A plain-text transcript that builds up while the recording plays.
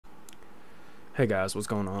Hey guys, what's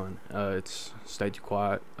going on? It's Stay Too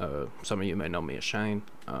Quiet. Some of you may know me as Shane.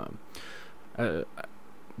 Uh,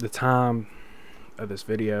 the time of this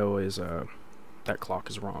video is, that clock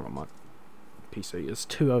is wrong on my PC. It's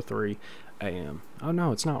 2:03 a.m. Oh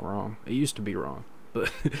no, it's not wrong. It used to be wrong,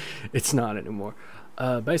 but it's not anymore.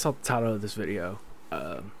 Based off the title of this video,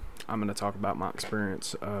 I'm going to talk about my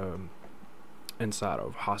experience inside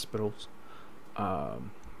of hospitals.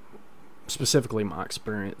 Specifically my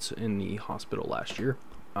experience in the hospital last year.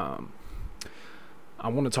 I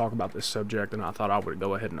want to talk about this subject, and I thought I would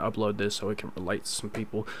go ahead and upload this so it can relate to some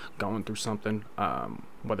people going through something,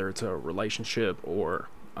 whether it's a relationship or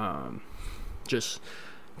just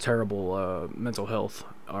terrible mental health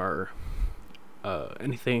or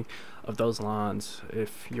anything of those lines.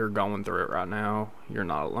 If you're going through it right now, you're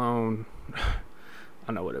not alone.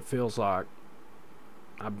 I know what it feels like.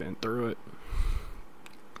 I've been through it.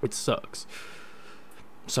 It sucks.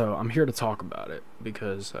 So I'm here to talk about it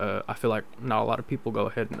because I feel like not a lot of people go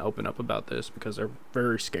ahead and open up about this because they're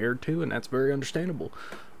very scared to, and that's very understandable.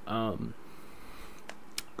 But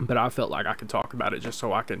I felt like I could talk about it just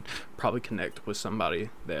so I could probably connect with somebody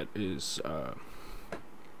that is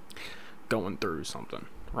going through something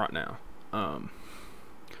right now.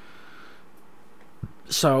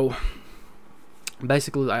 So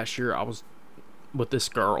basically last year I was with this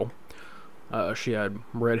girl. She had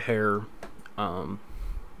red hair. I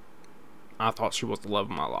thought she was the love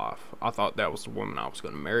of my life. I thought that was the woman I was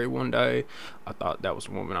going to marry one day. I thought that was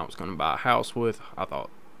the woman I was going to buy a house with. I thought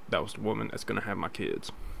that was the woman that's going to have my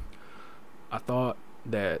kids. I thought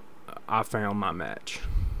that I found my match.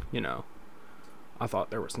 You know, I thought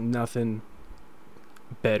there was nothing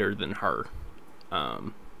better than her. Her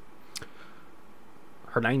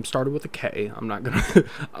name started with a K. I'm not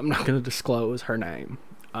gonna disclose her name.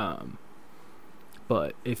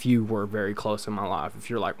 But if you were very close in my life, if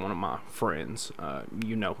you're like one of my friends,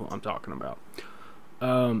 you know who I'm talking about.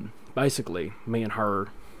 Basically, me and her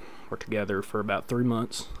were together for about 3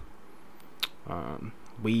 months.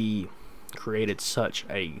 We created such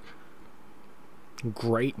a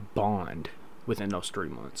great bond within those 3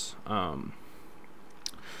 months. And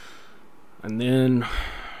then,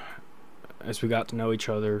 as we got to know each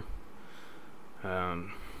other,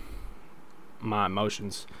 my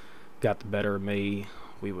emotions got the better of me.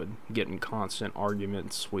 We would get in constant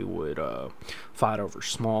arguments. We would fight over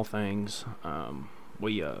small things.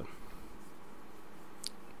 We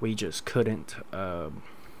just couldn't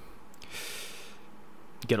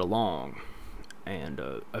get along, and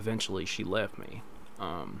eventually she left me,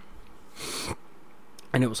 and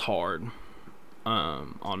it was hard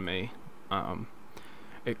on me.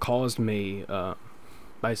 It caused me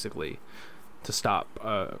basically to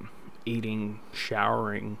stop eating,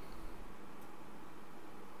 showering,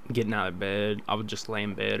 getting out of bed. I would just lay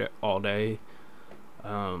in bed all day,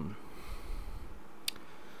 unless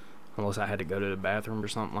I had to go to the bathroom or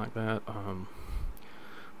something like that.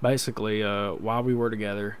 Basically, while we were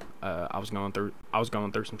together, I was going through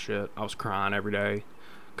some shit. I was crying every day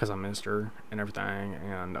because I missed her and everything,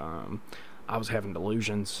 and I was having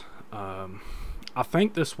delusions. I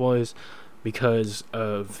think this was because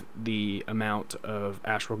of the amount of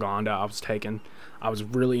ashwagandha I was taking. I was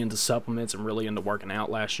really into supplements and really into working out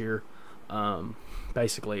last year.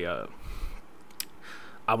 Basically, I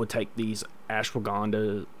would take these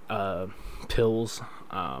ashwagandha pills,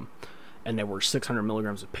 and they were 600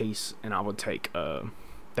 milligrams a piece, and I would take 5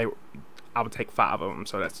 of them,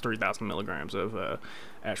 so that's 3,000 milligrams of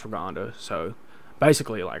ashwagandha. So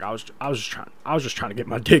basically, like, I was just trying to get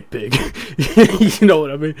my dick big. You know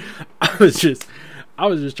what I mean? I was just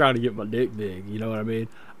trying to get my dick big. You know what I mean?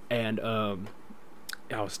 And I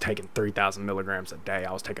was taking 3,000 milligrams a day.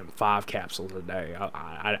 I was taking 5 capsules a day.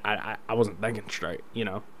 I wasn't thinking straight. You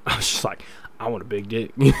know, I was just like, I want a big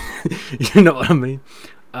dick. You know what I mean?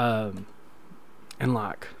 And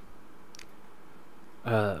like,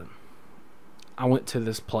 I went to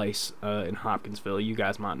this place in Hopkinsville. You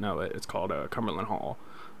guys might know it. It's called Cumberland Hall.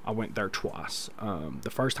 I went there twice.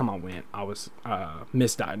 The first time I went, I was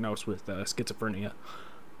misdiagnosed with schizophrenia,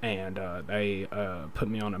 and they put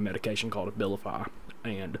me on a medication called Abilify.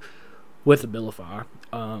 And with Abilify,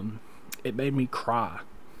 it made me cry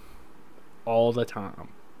all the time.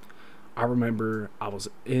 I remember I was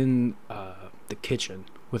in the kitchen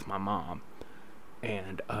with my mom,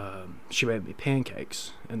 and she made me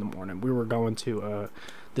pancakes in the morning. We were going to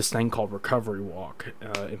this thing called Recovery Walk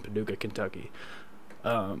in Paducah, Kentucky.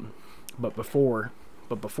 But before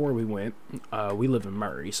we went, we live in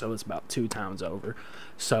Murray, so it's about 2 towns over.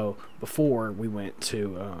 So before we went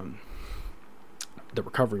to the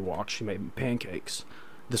Recovery Walk, she made me pancakes.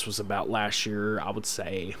 This was about last year, I would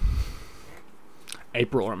say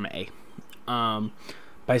April or May.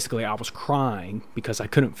 Basically, I was crying because I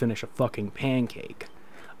couldn't finish a fucking pancake.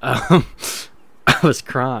 Um, I was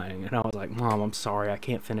crying, and I was like, "Mom, I'm sorry, I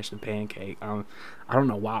can't finish the pancake." I don't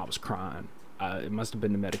know why I was crying. It must have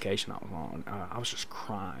been the medication I was on. I was just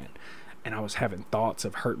crying, and I was having thoughts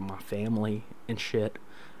of hurting my family and shit.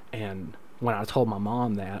 And when I told my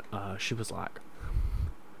mom that, she was like,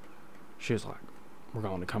 "We're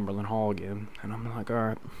going to Cumberland Hall again," and I'm like, "All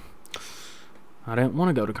right." I didn't want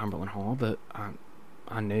to go to Cumberland Hall, but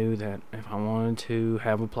I knew that if I wanted to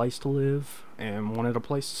have a place to live and wanted a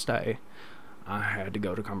place to stay, I had to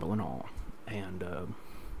go to Cumberland Hall. And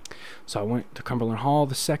so I went to Cumberland Hall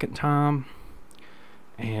the second time,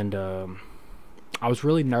 and I was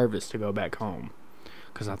really nervous to go back home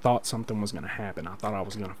because I thought something was going to happen. I thought I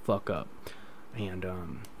was going to fuck up. And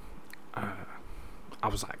I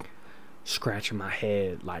was like scratching my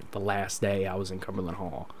head like the last day I was in Cumberland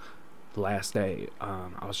Hall. The last day,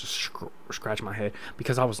 I was just scratching my head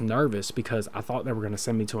because I was nervous because I thought they were going to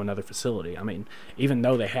send me to another facility. I mean, even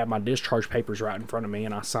though they had my discharge papers right in front of me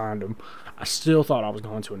and I signed them, I still thought I was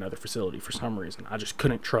going to another facility for some reason. I just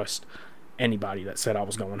couldn't trust anybody that said I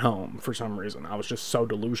was going home for some reason. I was just so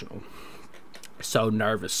delusional, so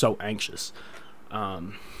nervous, so anxious.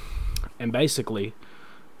 And basically,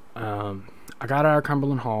 I got out of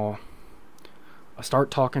Cumberland Hall. I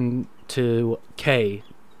start talking to Kay.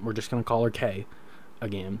 We're just going to call her Kay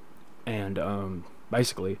again. And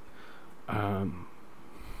basically, you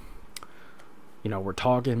know, we're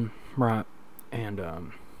talking, right? And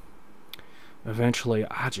eventually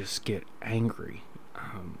I just get angry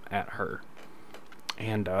at her.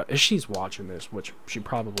 And if she's watching this, which she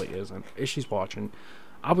probably isn't, if she's watching,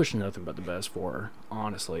 I wish nothing but the best for her,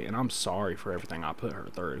 honestly. And I'm sorry for everything I put her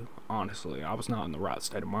through, honestly. I was not in the right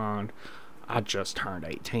state of mind. I just turned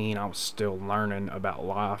 18. I was still learning about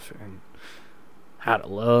life and how to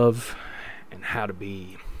love and how to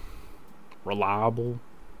be reliable,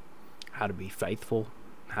 how to be faithful,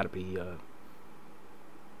 how to be a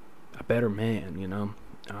better man, you know,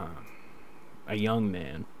 a young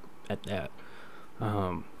man at that.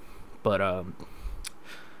 But I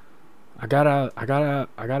got out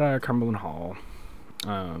of Cumberland Hall,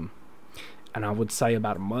 and I would say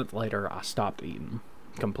about a month later I stopped eating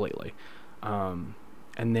completely.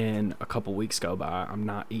 And then a couple weeks go by, I'm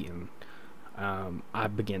not eating. I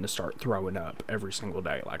began to start throwing up every single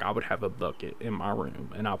day. Like, I would have a bucket in my room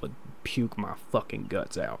and I would puke my fucking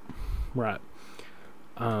guts out. Right.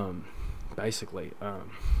 Basically,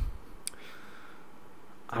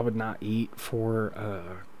 I would not eat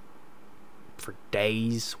for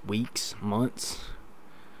days, weeks, months.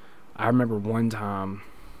 I remember one time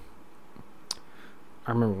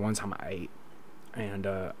I ate, and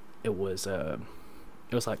it was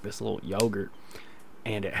like this little yogurt,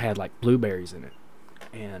 and it had like blueberries in it,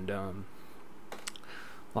 and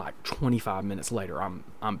like 25 minutes later I'm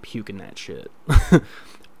puking that shit.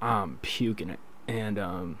 I'm puking it, and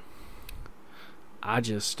I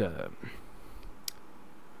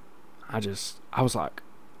was like,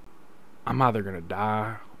 I'm either gonna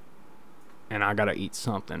die and I gotta eat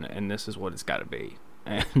something, and this is what it's gotta be.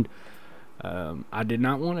 And I did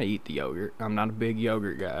not want to eat the yogurt. I'm not a big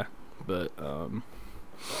yogurt guy, but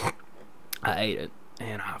I ate it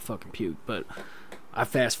and I fucking puked. But I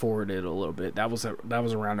fast forwarded a little bit. That was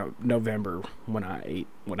around November when I ate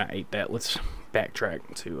that. Let's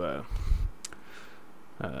backtrack to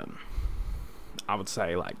I would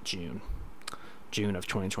say like June of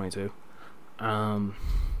 2022. I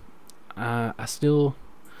still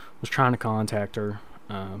was trying to contact her.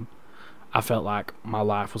 I felt like my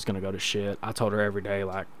life was gonna go to shit. I told her every day,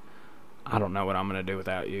 like, I don't know what I'm gonna do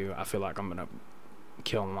without you. I feel like I'm gonna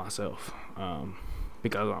kill myself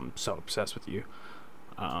because I'm so obsessed with you.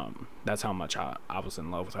 That's how much I was in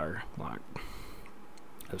love with her. Like,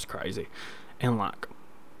 it was crazy. And like,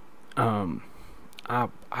 I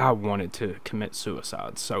wanted to commit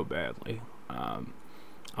suicide so badly. I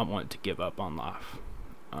wanted to give up on life.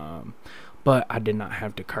 But I did not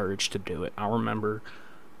have the courage to do it. I remember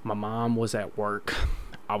my mom was at work.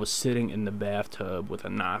 I was sitting in the bathtub with a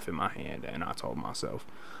knife in my hand, and I told myself,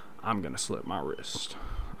 I'm gonna slit my wrist.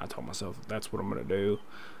 I told myself that's what I'm gonna do.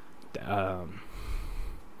 And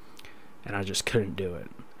I just couldn't do it.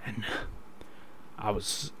 And I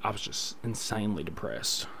was just insanely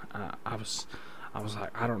depressed. I was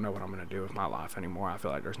like, I don't know what I'm gonna do with my life anymore. I feel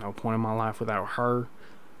like there's no point in my life without her.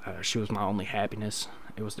 She was my only happiness.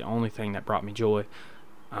 It was the only thing that brought me joy.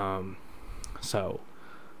 So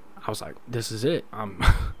I was like, this is it. I'm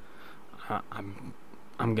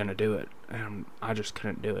gonna do it, and I just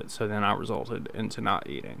couldn't do it. So then I resulted into not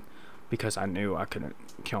eating. because I knew I couldn't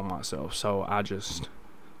kill myself. So I just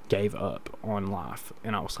gave up on life,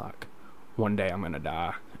 and I was like, one day I'm gonna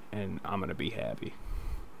die, and I'm gonna be happy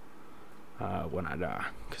when I die,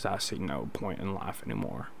 because I see no point in life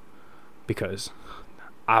anymore, because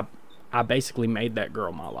I basically made that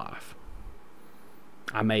girl my life.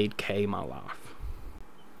 I made Kay my life.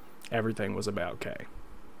 Everything was about Kay.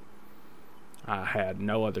 I had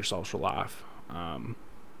no other social life.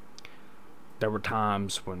 There were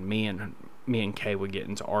times when me and Kay would get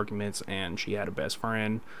into arguments, and she had a best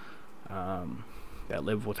friend that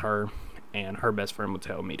lived with her, and her best friend would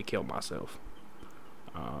tell me to kill myself.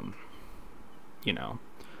 You know,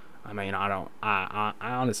 I mean, I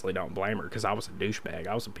honestly don't blame her, because I was a douchebag.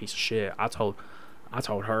 I was a piece of shit. I told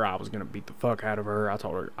her I was gonna beat the fuck out of her. I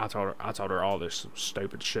told her all this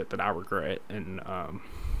stupid shit that I regret, and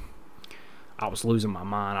I was losing my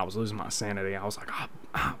mind. I was losing my sanity. I was like,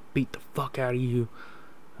 I'll beat the fuck out of you,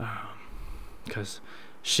 because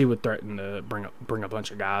she would threaten to bring a bunch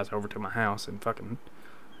of guys over to my house and fucking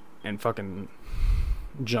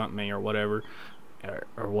jump me or whatever,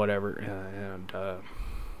 and I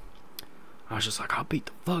was just like, I'll beat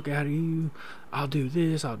the fuck out of you. I'll do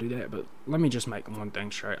this, I'll do that. But let me just make one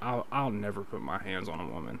thing straight. I'll never put my hands on a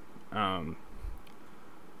woman.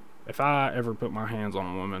 If I ever put my hands on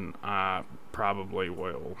a woman, I probably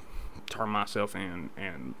will turn myself in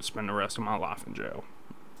and spend the rest of my life in jail.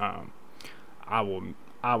 I would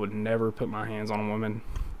never put my hands on a woman.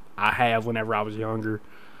 I have whenever I was younger.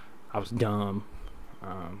 I was dumb.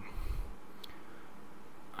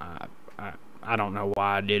 I don't know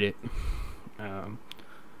why I did it.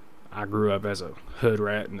 I grew up as a hood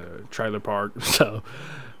rat in the trailer park, so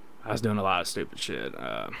I was doing a lot of stupid shit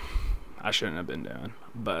I shouldn't have been doing.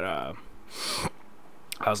 But I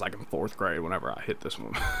was like in 4th grade whenever I hit this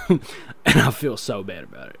woman, and I feel so bad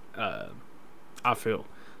about it. I feel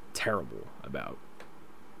terrible about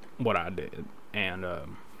what I did, and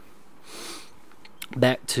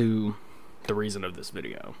that to the reason of this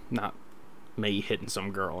video, not me hitting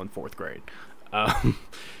some girl in 4th grade.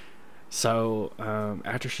 So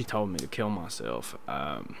after she told me to kill myself,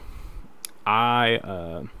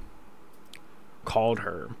 I called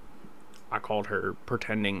her. I called her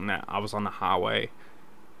pretending that I was on the highway,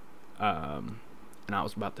 and I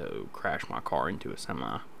was about to crash my car into a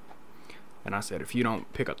semi. And I said, if you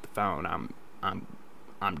don't pick up the phone, I'm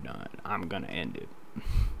done. I'm gonna end it.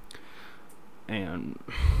 And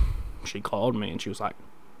she called me, and she was like,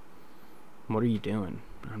 "What are you doing?"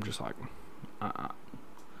 And I'm just like,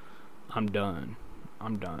 I'm done.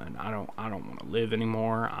 I'm done. I don't want to live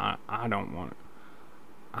anymore. I don't want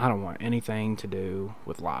anything to do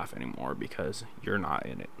with life anymore, because you're not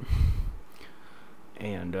in it.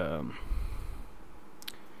 And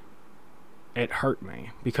it hurt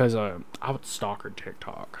me, because I would stalk her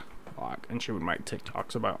TikTok, like, and she would make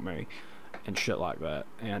TikToks about me and shit like that.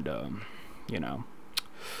 And you know,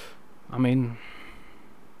 I mean,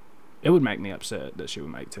 it would make me upset that she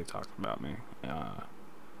would make TikToks about me.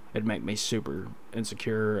 It'd make me super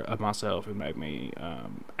insecure of myself. It'd make me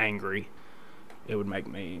angry. It would make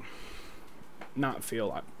me not feel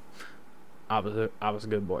like I was a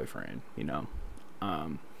good boyfriend, you know.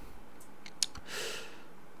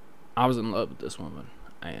 I was in love with this woman,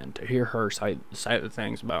 and to hear her say the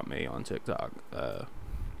things about me on TikTok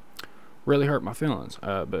really hurt my feelings.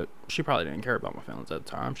 But she probably didn't care about my feelings at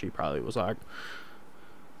the time. She probably was like,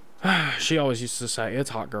 she always used to say,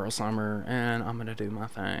 it's hot girl summer and I'm gonna do my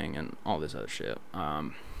thing and all this other shit.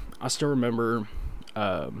 I still remember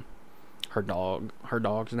her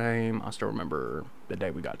dog's name. I still remember the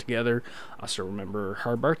day we got together. I still remember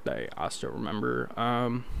her birthday. I still remember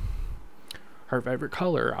her favorite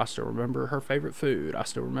color. I still remember her favorite food. I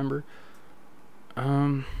still remember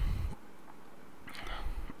how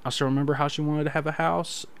she wanted to have a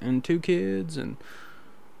house and 2 kids and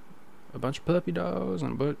a bunch of puppy dogs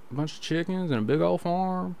and a bunch of chickens and a big old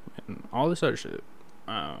farm and all this other shit.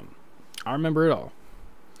 I remember it all.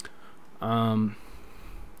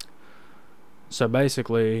 So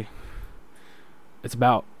basically, it's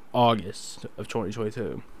about August of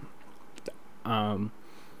 2022.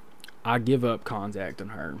 I give up contacting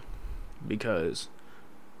her because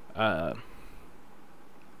at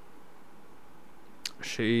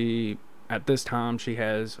this time she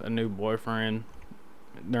has a new boyfriend.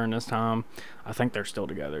 During this time, I think they're still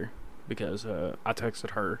together, because I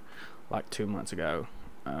texted her like 2 months ago,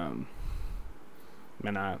 and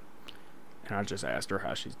I just asked her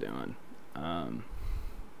how she's doing, and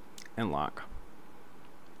like,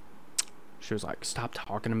 she was like, stop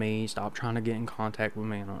talking to me, stop trying to get in contact with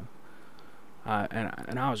me, and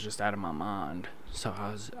And I was just out of my mind. So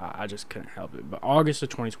I just couldn't help it. But August of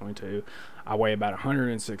 2022, I weigh about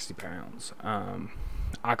 160 pounds.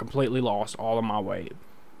 I completely lost all of my weight,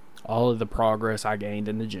 all of the progress I gained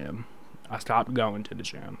in the gym. I stopped going to the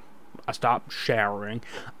gym. I stopped showering.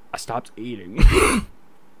 I stopped eating.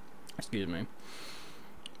 Excuse me.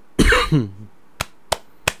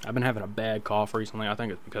 I've been having a bad cough recently. I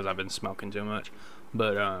think it's because I've been smoking too much.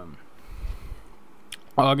 But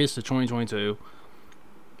August of 2022,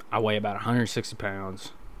 I weigh about 160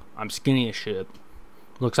 pounds. I'm skinny as shit.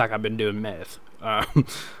 Looks like I've been doing meth.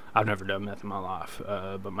 I've never done meth in my life,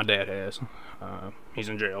 but my dad has. He's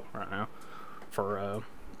in jail right now for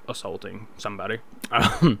assaulting somebody.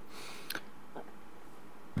 I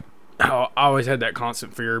always had that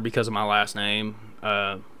constant fear because of my last name.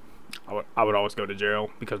 I would always go to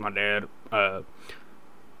jail because my dad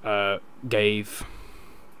gave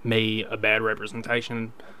me a bad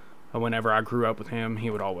representation. Whenever I grew up with him, he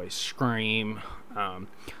would always scream.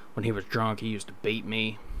 When he was drunk, he used to beat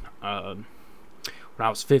me. When I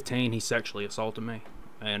was 15, he sexually assaulted me,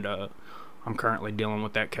 and I'm currently dealing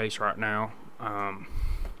with that case right now.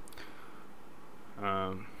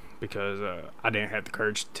 Because I didn't have the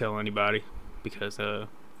courage to tell anybody because I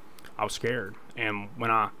was scared. And when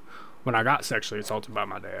I got sexually assaulted by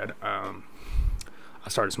my dad, I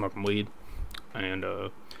started smoking weed, and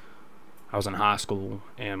I was in high school,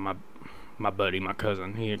 and my buddy, my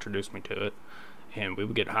cousin, he introduced me to it, and we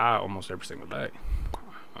would get high almost every single day.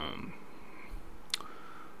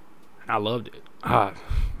 I loved it. I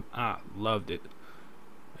loved it,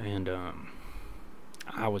 and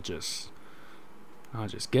I would just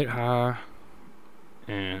get high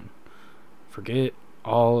and forget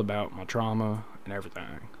all about my trauma and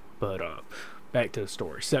everything. But back to the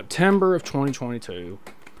story. September of 2022.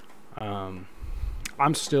 I'm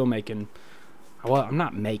still making. Well, I'm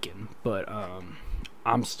not making, but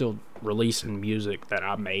I'm still releasing music that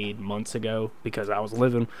I made months ago because I was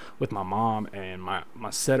living with my mom and my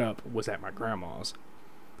setup was at my grandma's,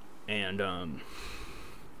 and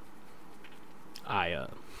I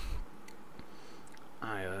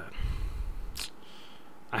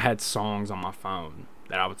had songs on my phone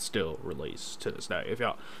that I would still release to this day. If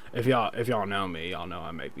y'all know me, y'all know I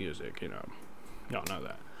make music. Y'all know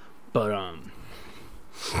that. But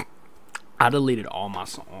I deleted all my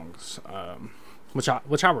songs, which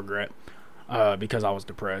I regret, because I was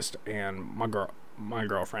depressed, and my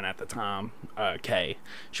girlfriend at the time, Kay,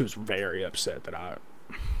 she was very upset that I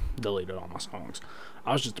deleted all my songs.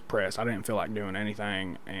 I was just depressed. I didn't feel like doing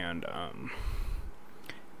anything, and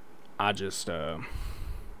I just felt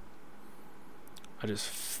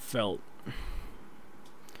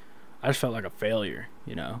like a failure,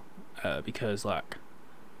 because like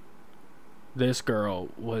this girl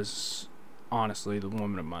was honestly the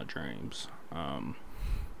woman of my dreams, and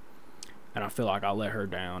I feel like I let her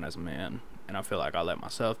down as a man, and I feel like I let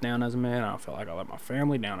myself down as a man, and I feel like I let my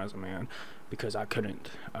family down as a man because I couldn't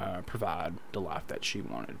provide the life that she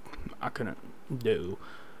wanted. I couldn't do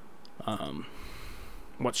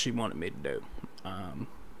what she wanted me to do.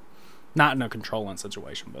 Not in a controlling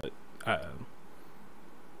situation, but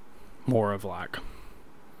more of like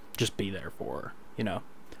just be there for her,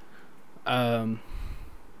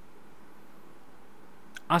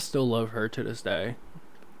 I still love her to this day,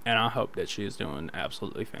 and I hope that she's doing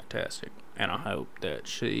absolutely fantastic, and I hope that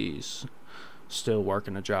she's still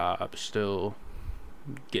working a job, still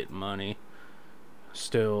getting money,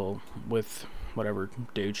 still with whatever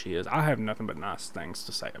dude she is. I have nothing but nice things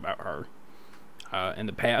to say about her. In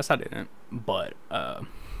the past I didn't, but I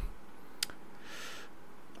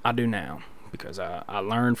do now, because I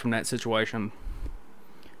learned from that situation.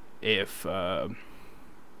 If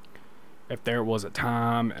there was a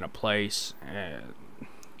time and a place and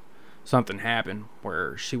something happened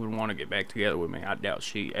where she would want to get back together with me, I doubt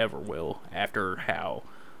she ever will after how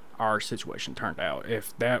our situation turned out.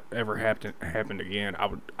 If that ever happened again, I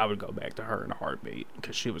would go back to her in a heartbeat,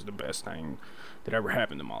 because she was the best thing that ever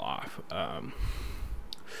happened in my life.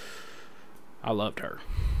 I loved her.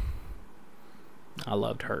 I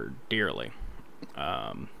loved her dearly.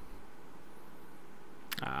 I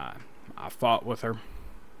fought with her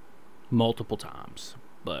multiple times,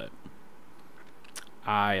 but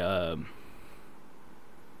I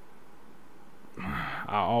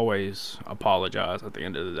always apologize at the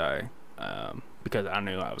end of the day, because I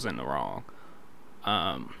knew I was in the wrong.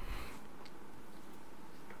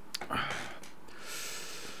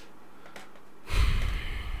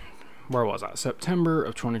 Where was I? September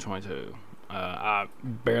of 2022. I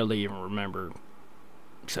barely even remember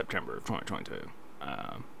September of 2022.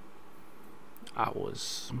 I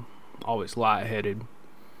was always lightheaded.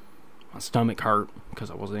 My stomach hurt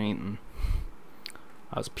because I wasn't eating.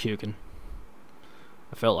 I was puking.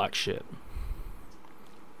 I felt like shit.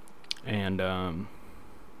 And I'm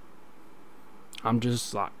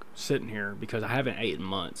just like sitting here because I haven't eaten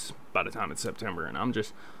months by the time it's September, and I'm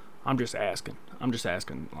just asking. I'm just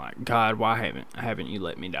asking, like, God, why haven't you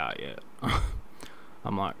let me die yet?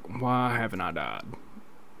 I'm like, why haven't I died?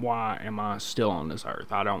 Why am I still on this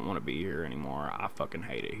earth? I don't want to be here anymore. I fucking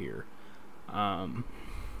hate it here. And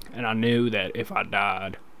I knew that if I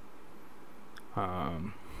died,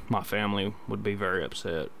 my family would be very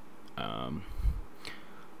upset. All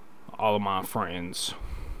of my friends,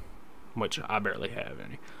 which I barely have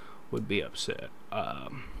any, would be upset.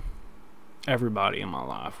 Everybody in my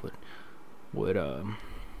life would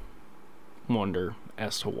wonder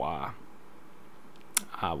as to why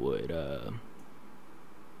I would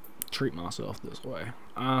treat myself this way.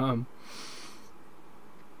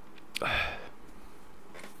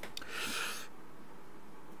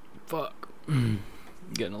 Fuck.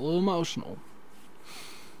 Getting a little emotional.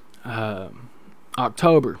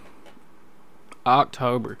 October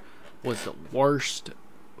was the worst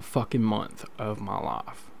fucking month of my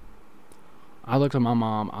life. I looked at my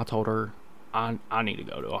mom. I told her I need to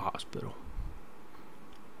go to a hospital.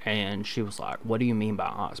 And she was like, "What do you mean by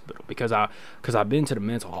hospital?" Because I've been to the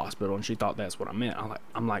mental hospital, and she thought that's what I meant.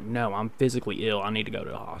 I'm like, no, I'm physically ill. I need to go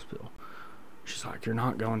to a hospital. She's like, "You're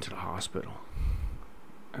not going to the hospital."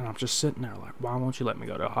 And I'm just sitting there like, why won't you let me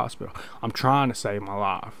go to a hospital? I'm trying to save my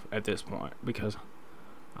life at this point because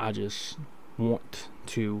I just want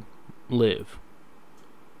to live.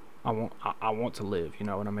 I want to live, you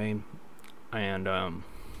know what I mean? And I'm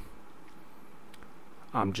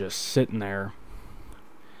just sitting there,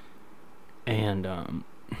 and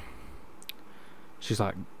she's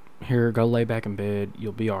like, "Here, go lay back in bed.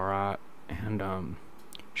 You'll be all right." And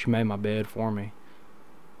she made my bed for me,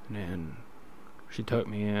 and then she tucked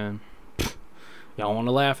me in. Y'all want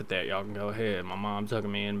to laugh at that? Y'all can go ahead. My mom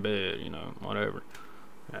tucking me in bed, you know, whatever.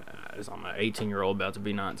 As I'm an 18-year-old about to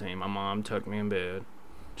be 19, my mom tucked me in bed.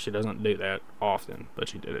 She doesn't do that often, but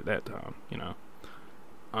she did it that time, you know.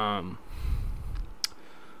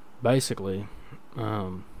 Basically,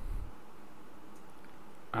 I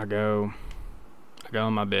go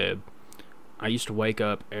in my bed. I used to wake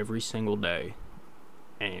up every single day,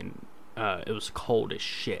 and it was cold as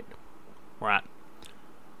shit, right?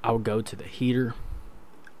 I would go to the heater.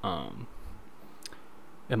 In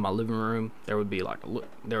my living room, there would be like a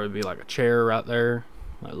chair right there,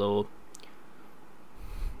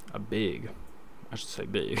 a big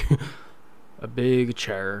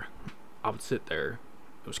chair. I would sit there.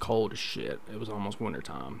 It was cold as shit. It was almost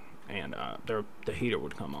wintertime, and the heater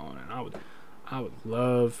would come on, and I would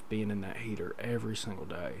love being in that heater every single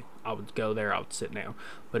day. I would go there, I would sit down,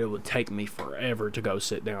 but it would take me forever to go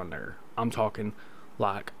sit down there. I'm talking,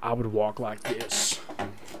 like, I would walk like this.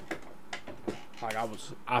 Like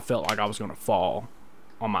I felt like I was gonna fall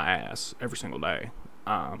on my ass every single day.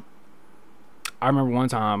 I remember one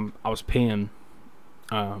time I was peeing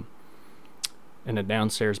in the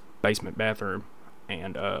downstairs basement bathroom,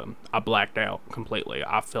 and I blacked out completely.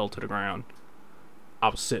 I fell to the ground. I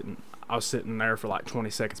was sitting there for like 20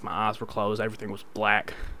 seconds. My eyes were closed. Everything was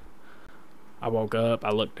black. I woke up. I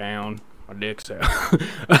looked down. My dick's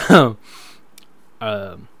out.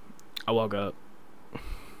 I woke up.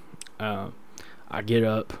 I get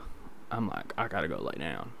up. I'm like, I gotta go lay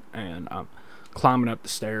down, and I'm climbing up the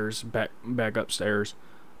stairs, back upstairs.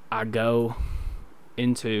 I go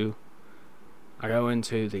into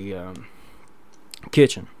the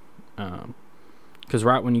kitchen, because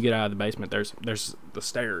right when you get out of the basement, there's the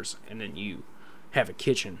stairs, and then you have a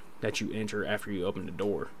kitchen that you enter after you open the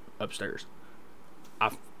door upstairs.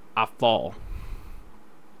 I fall.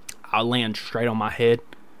 I land straight on my head,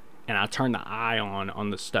 and I turn the eye on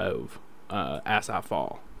the stove as I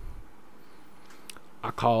fall.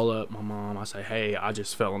 I call up my mom. I say, "Hey, I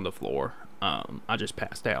just fell on the floor. I just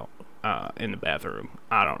passed out in the bathroom.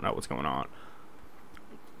 I don't know what's going on."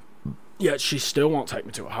 Yet she still won't take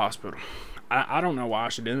me to a hospital. I don't know why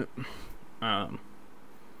she didn't.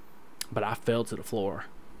 But I fell to the floor.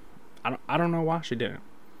 I don't know why she didn't.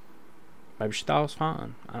 Maybe she thought I was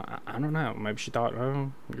fine. I don't know. Maybe she thought,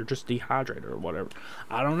 oh, you're just dehydrated or whatever.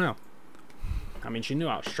 I don't know. I mean, she knew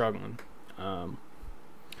I was struggling.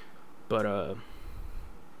 But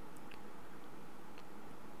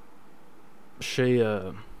she,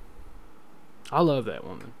 I love that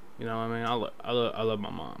woman. You know what I mean? I love my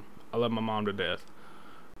mom. I love my mom to death.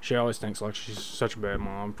 She always thinks like she's such a bad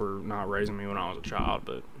mom for not raising me when I was a child,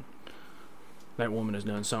 but that woman has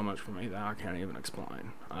done so much for me that I can't even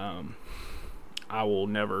explain. I will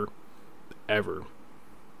never, ever,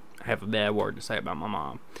 have a bad word to say about my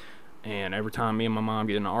mom. And every time me and my mom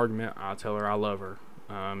get in an argument, I'll tell her I love her.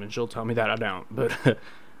 And she'll tell me that I don't. But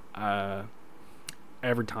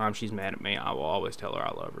every time she's mad at me, I will always tell her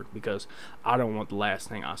I love her. Because I don't want the last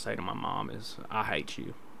thing I say to my mom is, I hate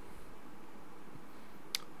you.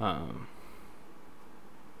 I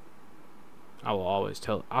will always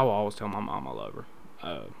tell my mom I love her.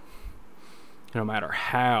 No matter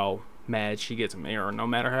how mad she gets at me, or no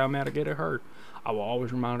matter how mad I get at her, I will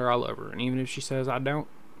always remind her I love her. And even if she says I don't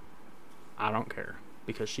care,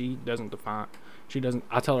 because she doesn't.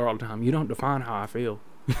 I tell her all the time, you don't define how I feel.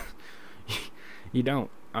 You don't.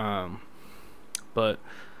 But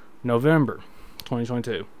November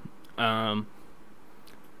 2022.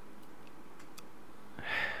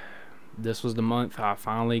 This was the month I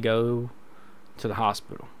finally go to the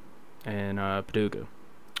hospital in Paducah.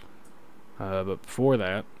 But before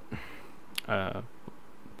that,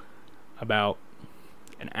 about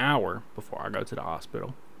an hour before I go to the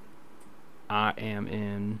hospital, I am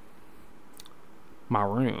in my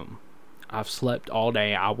room. I've slept all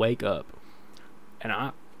day. I wake up and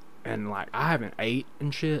I haven't ate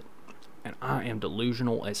and shit, and I am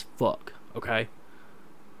delusional as fuck. Okay,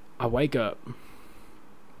 I wake up.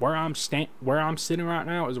 Where I'm sitting right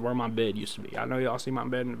now is where my bed used to be. I know y'all see my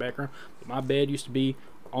bed in the background, but my bed used to be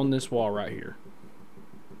on this wall right here.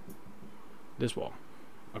 This wall.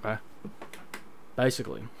 Okay?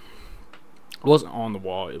 Basically, it wasn't on the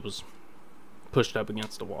wall. It was pushed up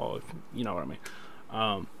against the wall, if you know what I mean.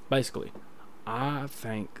 Basically, I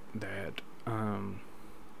think that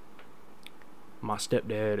my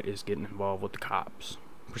stepdad is getting involved with the cops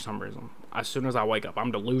for some reason. As soon as I wake up, I'm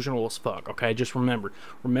delusional as fuck, okay? Just remember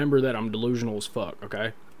that I'm delusional as fuck,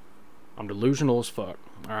 okay? I'm delusional as fuck,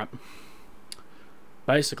 alright?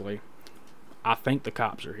 Basically, I think the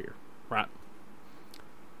cops are here, right?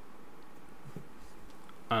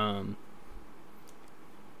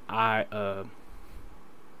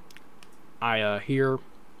 I hear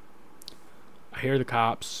the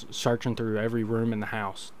cops searching through every room in the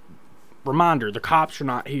house. Reminder, the cops are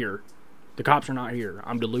not here. The cops are not here.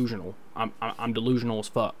 I'm delusional. I'm delusional as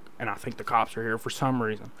fuck, and I think the cops are here for some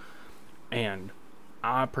reason. And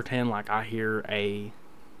I pretend like I hear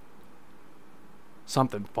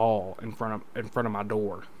something fall in front of my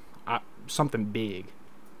door. Something big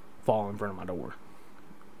fall in front of my door.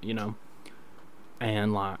 You know?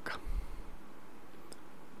 And like,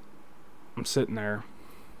 I'm sitting there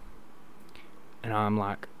and I'm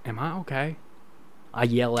like, am I okay? I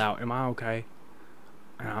yell out, am I okay?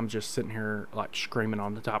 And I'm just sitting here like screaming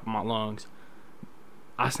on the top of my lungs.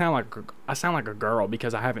 I sound like a girl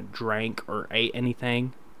because I haven't drank or ate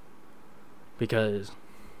anything, because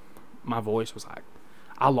my voice was like,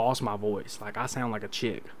 I lost my voice. Like, I sound like a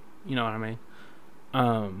chick. You know what I mean?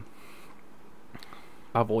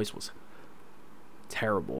 My voice was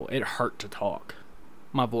terrible. It hurt to talk.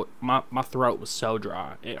 My throat was so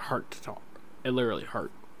dry. It hurt to talk. It literally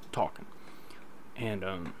hurt talking. And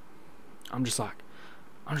I'm just like,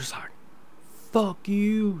 fuck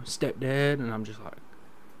you, stepdad. And I'm just like,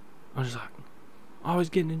 always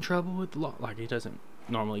getting in trouble with the law. Like, he doesn't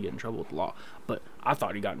normally get in trouble with the law, but I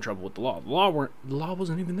thought he got in trouble with the law. The law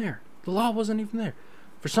wasn't even there. The law wasn't even there.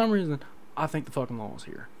 For some reason, I think the fucking law was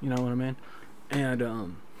here. You know what I mean? And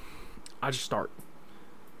I just start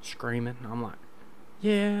screaming. And I'm like,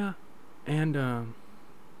 yeah. And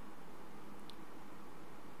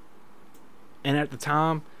at the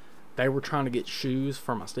time, they were trying to get shoes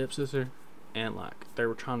for my stepsister, and like, they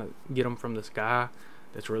were trying to get them from this guy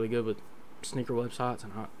that's really good with sneaker websites,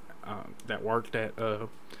 and that worked at the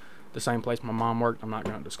same place my mom worked. I'm not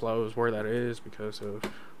going to disclose where that is because of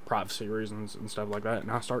privacy reasons and stuff like that.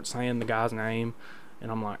 And I start saying the guy's name,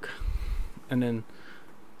 and I'm like, and then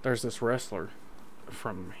there's this wrestler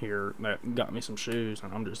from here that got me some shoes,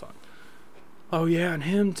 and I'm just like, oh yeah, and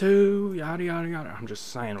him too, yada yada yada. I'm just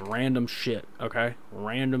saying random shit, okay?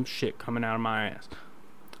 Random shit coming out of my ass.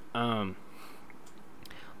 My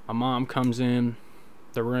mom comes in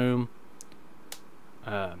the room.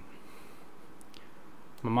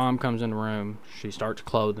 She starts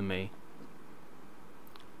clothing me,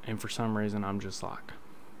 and for some reason I'm just like,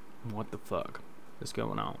 what the fuck is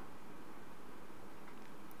going on?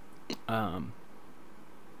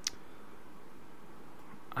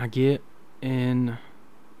 I get in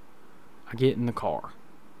the car.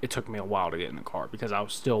 It took me a while to get in the car because I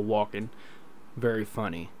was still walking very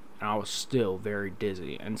funny, and I was still very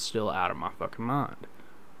dizzy and still out of my fucking mind.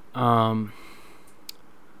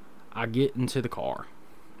 I get into the car.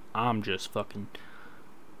 I'm just fucking,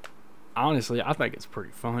 honestly, I think it's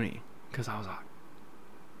pretty funny because I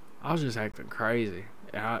was just acting crazy.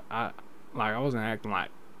 I wasn't acting like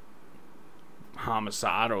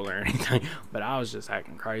homicidal or anything, but I was just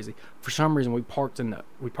acting crazy. For some reason, we parked in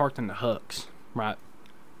the Hucks, right?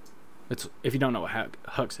 It's, if you don't know what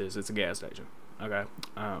Hucks is, it's a gas station. Okay,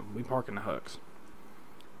 we park in the Hucks.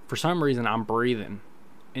 For some reason, I'm breathing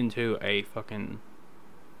into a fucking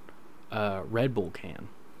Red Bull can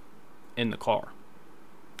in the car.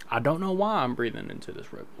 I don't know why I'm breathing into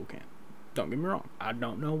this Red Bull can. Don't get me wrong. I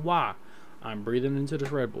don't know why I'm breathing into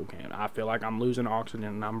this Red Bull can. I feel like I'm losing oxygen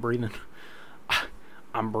and I'm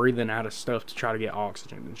breathing out of stuff to try to get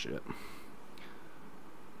oxygen and shit.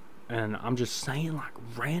 And I'm just saying like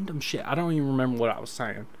random shit. I don't even remember what I was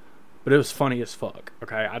saying, but it was funny as fuck.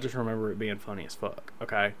 Okay, I just remember it being funny as fuck.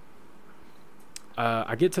 Okay.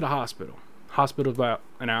 I get to the hospital. Hospital's about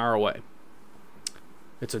an hour away.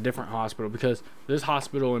 It's a different hospital because this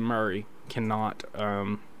hospital in Murray cannot.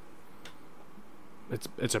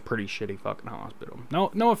 It's a pretty shitty fucking hospital.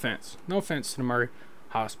 No offense to the Murray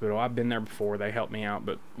Hospital. I've been there before. They helped me out,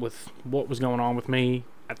 but with what was going on with me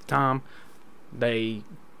at the time, they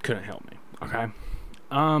couldn't help me. Okay.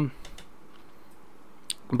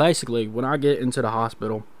 Basically, when I get into the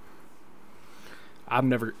hospital, I've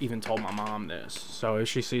never even told my mom this. So if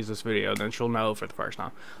she sees this video, then she'll know for the first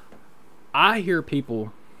time. I hear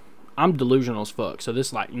people, I'm delusional as fuck, so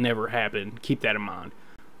this like never happened. Keep that in mind.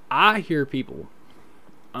 I hear people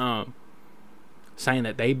saying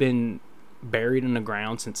that they've been buried in the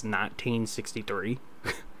ground since 1963.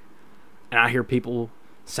 And I hear people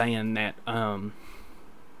saying that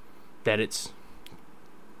that it's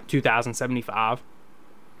 2075.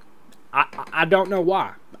 I don't know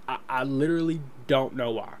why. I literally don't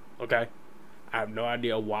know why. Okay, I have no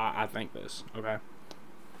idea why I think this. Okay,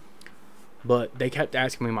 but they kept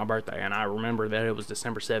asking me my birthday, and I remember that it was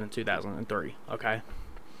December 7th, 2003. Okay,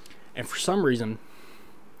 and for some reason,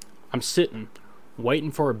 I'm sitting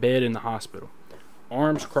waiting for a bed in the hospital,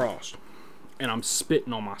 arms crossed, and I'm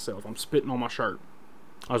spitting on myself. I'm spitting on my shirt.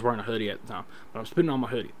 I was wearing a hoodie at the time, but I'm spitting on my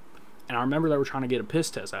hoodie. And I remember they were trying to get a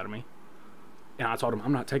piss test out of me. And I told them,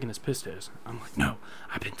 I'm not taking this piss test. I'm like, no,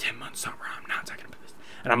 I've been 10 months sober. I'm not taking a piss.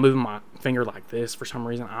 And I'm moving my finger like this for some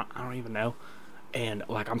reason. I don't even know. And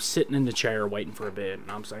like I'm sitting in the chair waiting for a bed.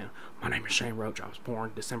 And I'm saying, my name is Shane Roach. I was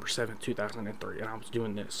born December 7th, 2003. And I was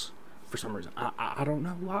doing this for some reason. I don't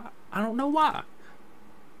know why. I don't know why.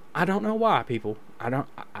 I don't know why, people. I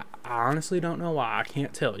honestly don't know why. I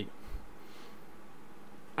can't tell you.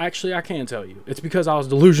 Actually, I can tell you. It's because I was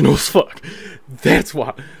delusional as fuck. That's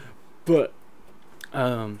why. But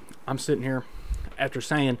I'm sitting here after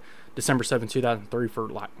saying December 7th, 2003 for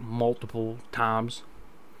like multiple times.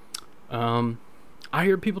 I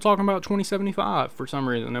hear people talking about 2075 for some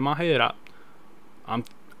reason. In my head,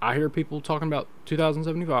 I hear people talking about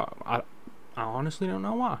 2075. I honestly don't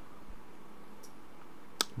know why.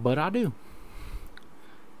 But I do.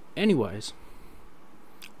 Anyways,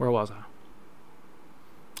 where was I?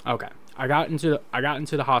 Okay, I got into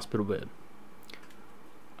the hospital bed.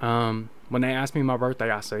 When they asked me my birthday,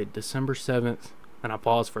 I say December 7th, and I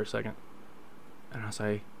pause for a second, and I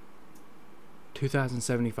say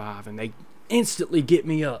 2075, and they instantly get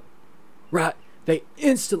me up. Right? They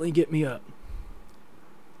instantly get me up.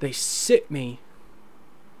 They sit me.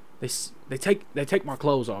 They take my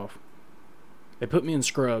clothes off. They put me in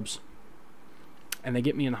scrubs, and they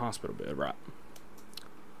get me in the hospital bed. Right?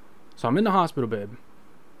 So I'm in the hospital bed.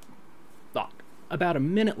 About a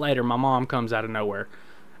minute later, my mom comes out of nowhere.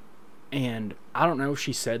 And I don't know if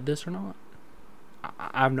she said this or not.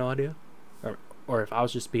 I have no idea. Or if I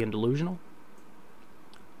was just being delusional.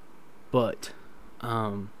 But,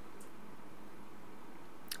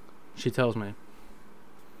 she tells me,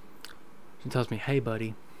 hey,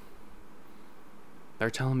 buddy, they're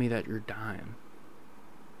telling me that you're dying.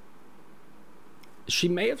 She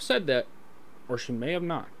may have said that, or she may have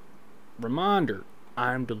not. Reminder,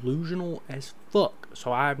 I'm delusional as fuck,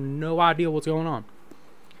 so I have no idea what's going on.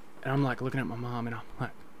 And I'm like looking at my mom, and I'm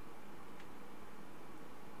like,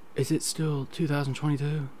 is it still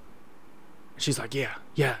 2022? She's like, yeah,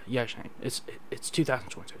 Shane, it's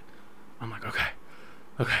 2022. I'm like, okay,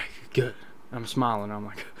 good. I'm smiling. I'm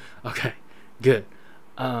like, okay, good.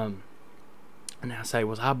 And I say,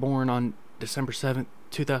 was I born on December 7th,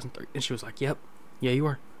 2003? And she was like, yep, yeah, you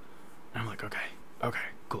were. And I'm like, okay,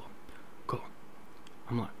 cool.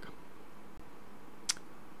 I'm like,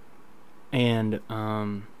 and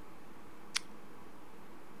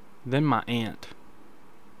then my aunt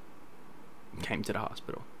came to the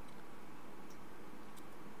hospital,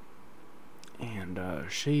 and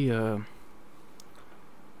she I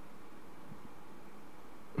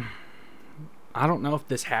don't know if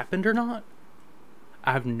this happened or not.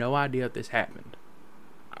 I have no idea if this happened.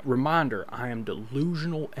 Reminder, I am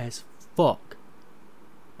delusional as fuck.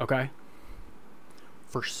 Okay?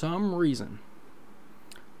 For some reason,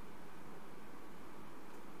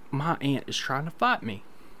 my aunt is trying to fight me.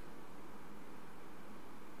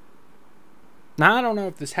 Now, I don't know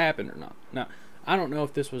if this happened or not. Now, I don't know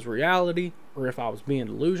if this was reality or if I was being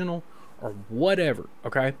delusional or whatever,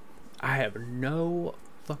 okay? I have no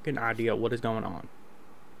fucking idea what is going on.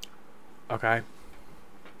 Okay?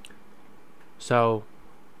 So,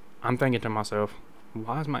 I'm thinking to myself,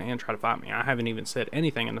 why is my aunt trying to fight me? I haven't even said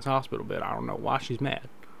anything in this hospital bed. I don't know why she's mad.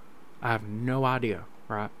 I have no idea,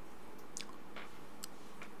 right?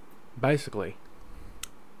 Basically,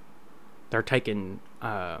 they're taking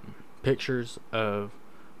pictures of,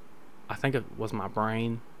 I think it was my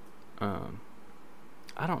brain.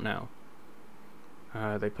 I don't know.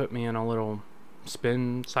 They put me in a little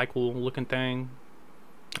spin cycle looking thing.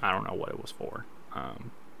 I don't know what it was for.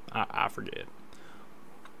 I forget.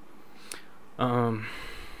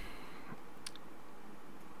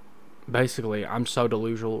 Basically, I'm so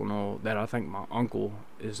delusional that I think my uncle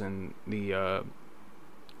is in the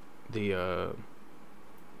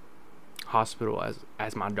hospital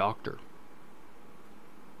as my doctor.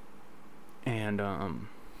 And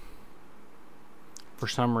for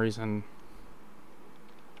some reason,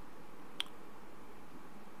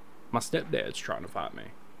 my stepdad's trying to fight me.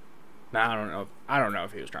 Now I don't know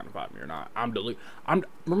if he was trying to fight me or not. I'm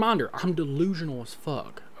delusional as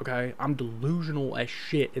fuck. Okay, I'm delusional as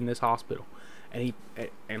shit in this hospital. And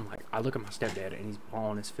like, I look at my stepdad and he's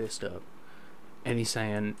balling his fist up, and he's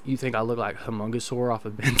saying, "You think I look like Humongousaur off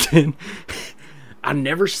of Ben 10?" I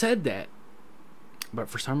never said that, but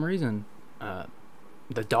for some reason,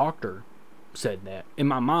 the doctor said that in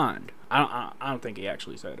my mind. I don't think he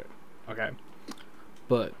actually said it. Okay,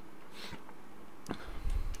 but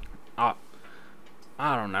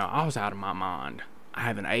I don't know. I was out of my mind. I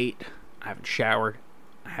haven't ate. I haven't showered.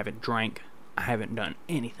 I haven't drank. I haven't done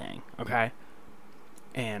anything. Okay,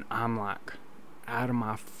 and I'm like out of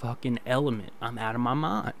my fucking element. I'm out of my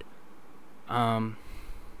mind.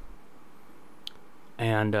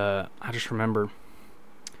 And I just remember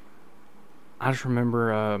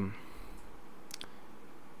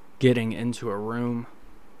getting into a room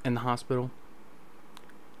in the hospital,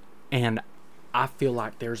 and I feel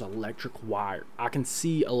like there's electric wire. I can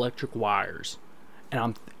see electric wires,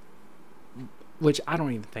 and which I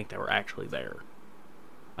don't even think they were actually there.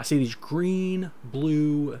 I see these green,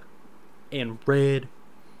 blue, and red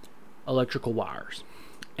electrical wires,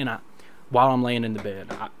 and while I'm laying in the bed,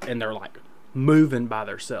 and they're like moving by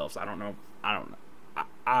themselves. I don't know. I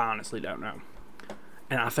honestly don't know.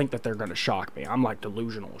 And I think that they're gonna shock me. I'm like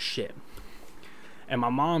delusional as shit. And my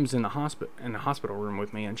mom's in the hospital room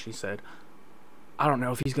with me, and she said, "I don't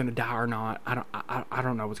know if he's gonna die or not. I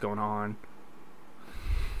don't know what's going on.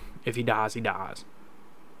 If he dies, he dies."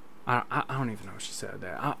 I don't even know if she said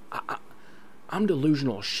that. I'm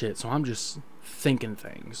delusional as shit, so I'm just thinking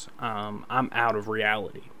things. I'm out of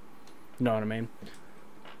reality. You know what I mean?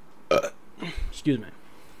 Excuse me.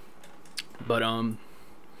 But I'm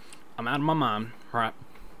out of my mind, right?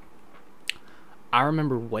 I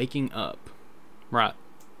remember waking up, right?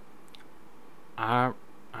 I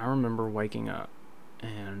remember waking up,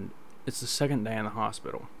 and it's the second day in the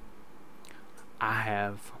hospital. I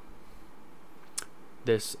have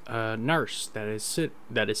this nurse that is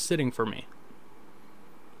sitting for me,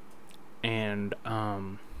 and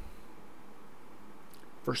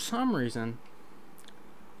for some reason,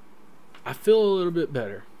 I feel a little bit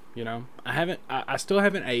better. You know, I still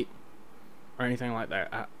haven't ate or anything like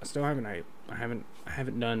that. I still haven't ate. I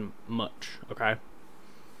haven't done much. Okay.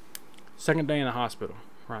 Second day in the hospital,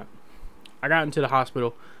 right? I got into the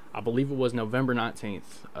hospital, I believe it was November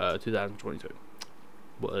 19th, 2022.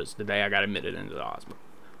 Was the day I got admitted into the hospital.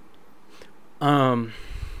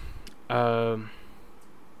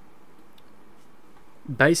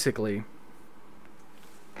 Basically,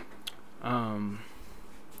 I'm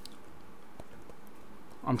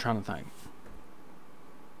trying to think.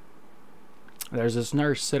 There's this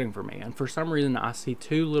nurse sitting for me, and for some reason I see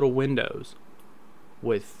two little windows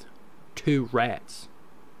with two rats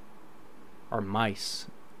or mice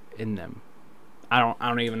in them. I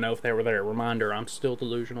don't even know if they were there. Reminder, I'm still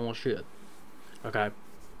delusional as shit. Okay.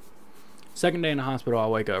 Second day in the hospital, I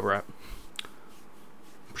wake up, right?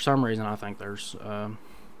 For some reason, I think there's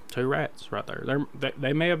two rats right there.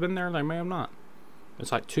 They may have been there, they may have not.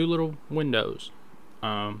 It's like two little windows.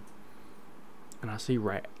 And I see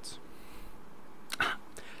rats.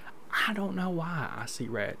 I don't know why I see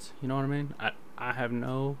rats. You know what I mean? I have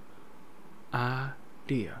no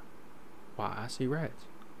idea why I see rats.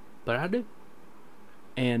 But I do.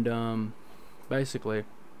 And basically,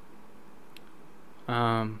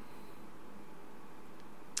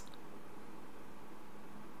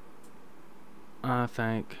 I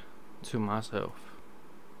think to myself,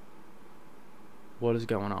 what is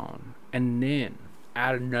going on? And then,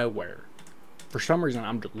 out of nowhere, for some reason,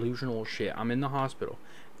 I'm delusional as shit. I'm in the hospital,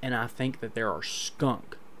 and I think that there are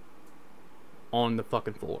skunk on the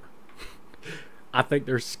fucking floor. I think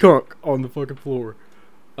there's skunk on the fucking floor.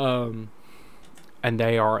 And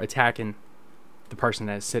they are attacking the person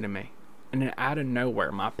that's sitting me. And then out of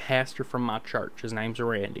nowhere, my pastor from my church, his name's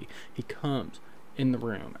Randy, he comes in the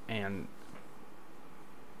room, and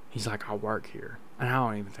he's like, I work here. And I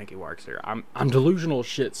don't even think he works here. I'm delusional as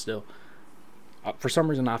shit still. For some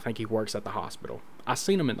reason, I think he works at the hospital. I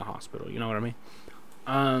seen him in the hospital, you know what I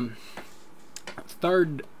mean?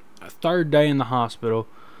 Third day in the hospital,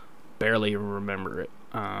 barely even remember it.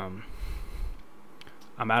 I'm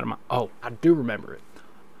out of my... Oh, I do remember it.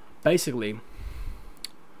 Basically,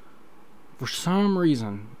 for some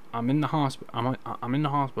reason, I'm in the hospital. I'm in the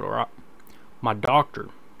hospital, right? My doctor,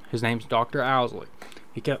 his name's Dr. Owsley.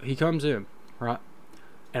 He comes in, right?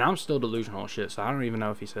 And I'm still delusional as shit, so I don't even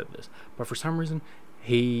know if he said this. But for some reason,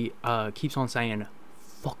 he keeps on saying,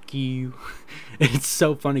 fuck you. It's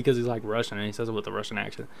so funny because he's like Russian, and he says it with a Russian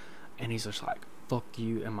accent. And he's just like, fuck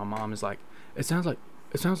you. And my mom is like, it sounds like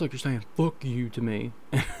you're saying fuck you to me.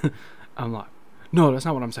 I'm like, no, that's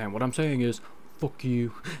not what I'm saying. What I'm saying is, fuck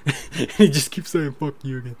you. He just keeps saying fuck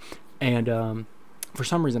you again. And for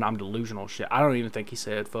some reason, I'm delusional shit. I don't even think he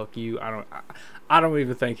said fuck you. I don't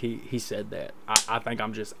even think he said that. I think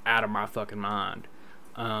I'm just out of my fucking mind.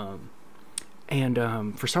 For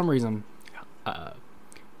some reason,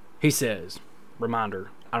 he says, reminder,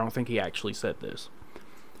 I don't think he actually said this,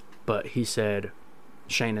 but he said,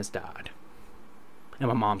 Shane has died. And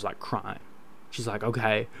my mom's like crying. She's like,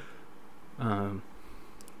 okay. And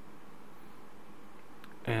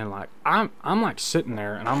like, I'm like sitting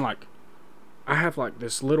there, and I'm like, I have like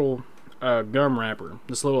this little gum wrapper,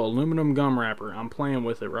 this little aluminum gum wrapper. I'm playing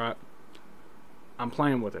with it, right? I'm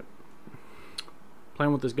playing with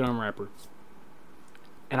this gum wrapper.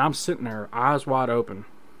 And I'm sitting there, eyes wide open.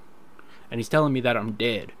 And he's telling me that I'm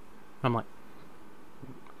dead. I'm like,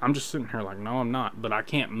 I'm just sitting here like, no, I'm not. But I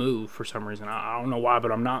can't move for some reason. I don't know why,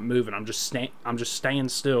 but I'm not moving. I'm just staying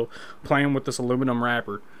still, playing with this aluminum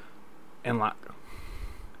wrapper. And like,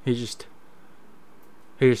 he just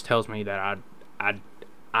tells me that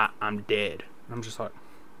I'm dead. I'm just like,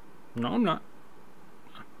 no, I'm not.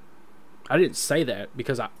 I didn't say that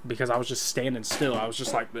because I was just standing still. I was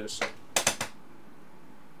just like this.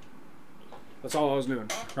 That's all I was doing,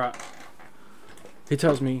 right? He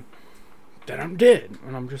tells me that I'm dead,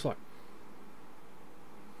 and I'm just like,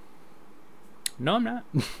 no, I'm not.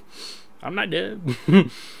 I'm not dead.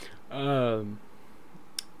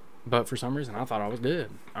 But for some reason, I thought I was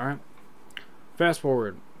dead. All right. Fast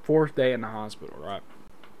forward, 4th day in the hospital, right?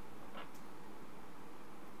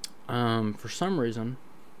 For some reason,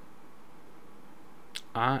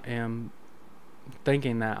 I am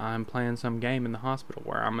thinking that I'm playing some game in the hospital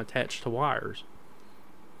where I'm attached to wires.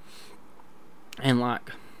 And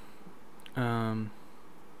like, for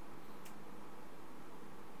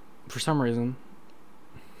some reason,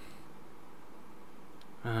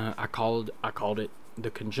 I called it the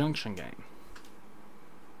conjunction game.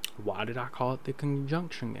 Why did I call it the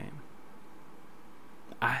conjunction game?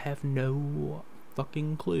 I have no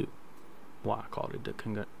fucking clue why I called it the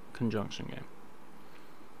conjunction game.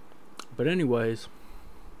 But anyways,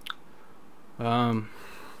 for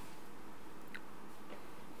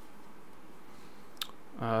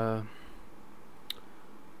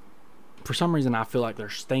some reason I feel like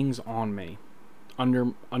there's things on me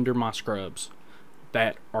under my scrubs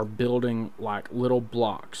that are building like little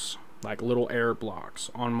blocks, like little air blocks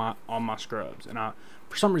on my scrubs. And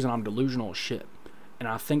for some reason I'm delusional as shit, and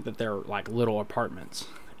I think that they're like little apartments.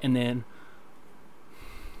 And then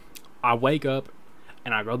I wake up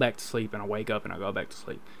and I go back to sleep, and I wake up and I go back to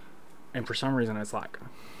sleep. And for some reason it's like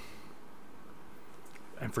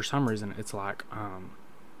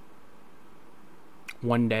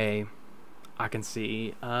one day I can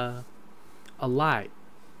see a light,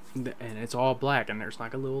 and it's all black, and there's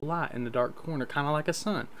like a little light in the dark corner, kind of like a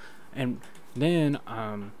sun. And then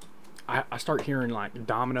I start hearing like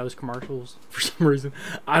Domino's commercials for some reason.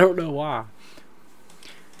 I don't know why.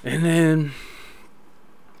 And then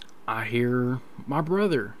I hear my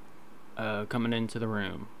brother coming into the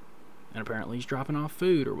room, and apparently he's dropping off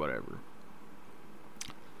food or whatever.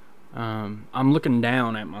 I'm looking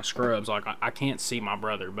down at my scrubs, like I can't see my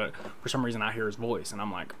brother, but for some reason I hear his voice, and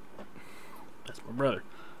I'm like, that's my brother.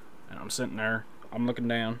 And I'm sitting there, I'm looking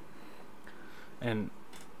down, and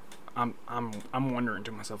I'm wondering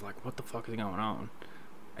to myself, like, what the fuck is going on?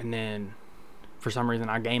 And then for some reason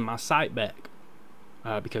I gain my sight back,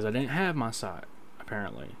 because I didn't have my sight,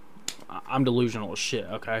 apparently. I'm delusional as shit,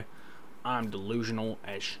 okay? I'm delusional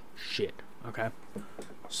as shit, okay?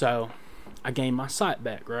 So, I gained my sight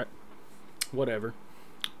back, right? Whatever.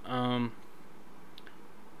 I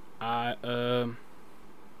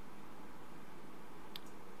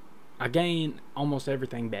gained almost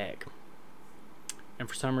everything back. And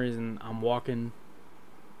for some reason, I'm walking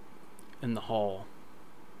in the hall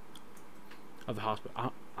of the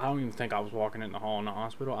hospital. I don't even think I was walking in the hall in the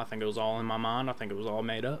hospital. I think it was all in my mind. I think it was all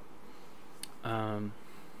made up. I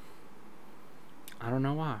don't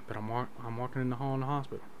know why, but I'm walking in the hall in the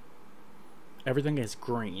hospital. Everything is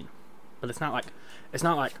green, but it's not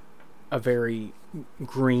like a very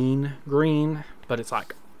green, but it's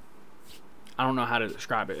like, I don't know how to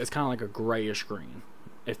describe it. It's kind of like a grayish green,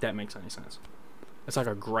 if that makes any sense. It's like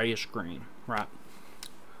a grayish green, right?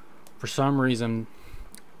 For some reason,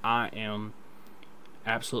 I am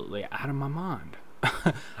absolutely out of my mind.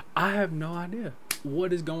 I have no idea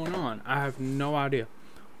what is going on. I have no idea.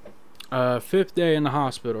 5th day in the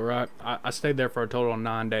hospital, right? I stayed there for a total of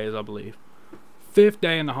 9 days, I believe. 5th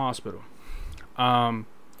day in the hospital.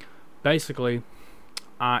 Basically,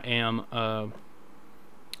 I am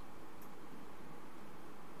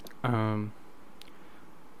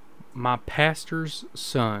my pastor's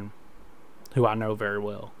son, who I know very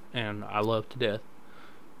well and I love to death.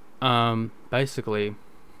 Basically,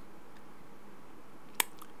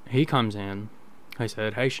 he comes in. He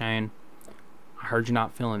said, "Hey Shane, I heard you're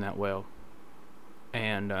not feeling that well,"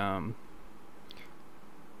 and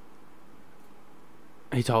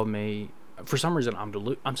he told me, for some reason,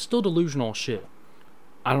 I'm still delusional as shit.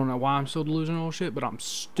 I don't know why I'm still delusional as shit, but I'm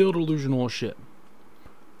still delusional as shit.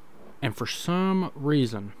 And for some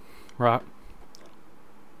reason, right,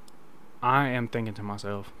 I am thinking to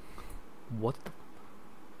myself, what the...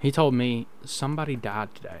 He told me somebody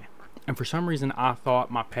died today. And for some reason, I thought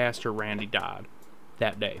my pastor Randy died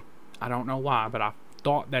that day. I don't know why, but I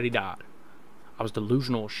thought that he died. I was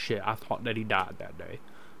delusional as shit. I thought that he died that day.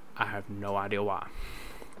 I have no idea why.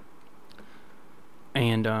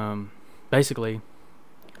 And basically,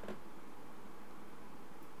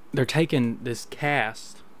 they're taking this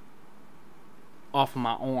cast off of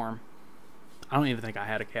my arm. I don't even think I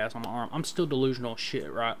had a cast on my arm. I'm still delusional as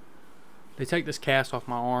shit, right? They take this cast off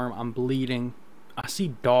my arm. I'm bleeding. I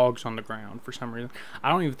see dogs on the ground for some reason. I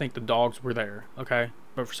don't even think the dogs were there, okay?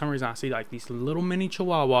 But for some reason, I see like these little mini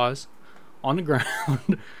chihuahuas on the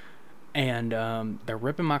ground. And they're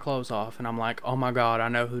ripping my clothes off. And I'm like, oh my God, I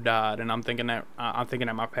know who died. And I'm thinking that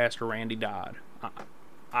my pastor Randy died.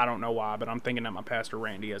 I don't know why, but I'm thinking that my pastor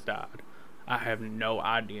Randy has died. I have no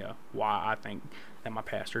idea why I think that my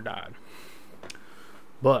pastor died.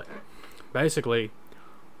 But basically,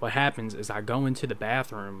 what happens is I go into the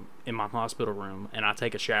bathroom in my hospital room and I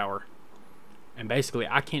take a shower. And basically,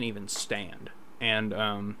 I can't even stand.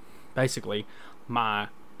 And basically, my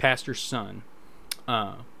pastor's son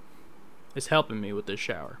is helping me with this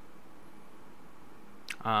shower.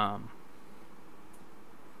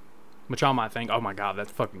 Which y'all might think, oh my God,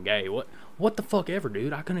 that's fucking gay. What the fuck ever,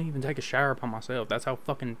 dude? I couldn't even take a shower by myself. That's how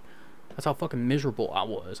fucking miserable I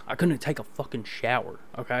was. I couldn't take a fucking shower,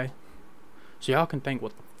 okay? So y'all can think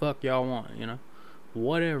what the fuck y'all want, you know?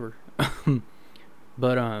 Whatever.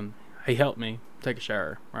 But he helped me take a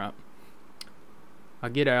shower, right? I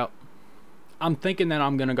get out. I'm thinking that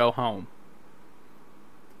I'm gonna go home.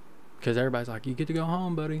 Because everybody's like, you get to go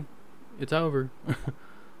home, buddy. It's over.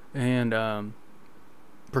 And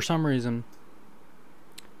for some reason,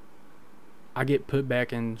 I get put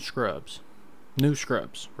back in scrubs. New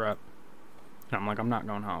scrubs, right? And I'm like, I'm not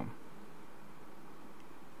going home.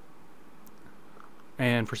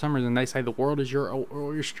 And for some reason, they say the world is your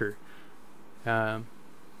oyster.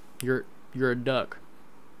 You're a duck.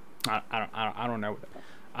 I don't know.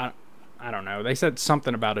 I don't know. They said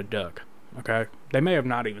something about a duck. Okay, they may have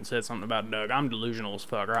not even said something about a duck. I'm delusional as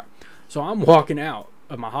fuck, right? So I'm walking out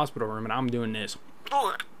of my hospital room and I'm doing this,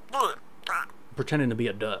 pretending to be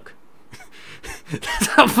a duck. That's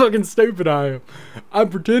how fucking stupid I am. I'm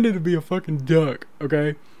pretending to be a fucking duck.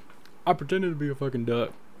 Okay, I pretended to be a fucking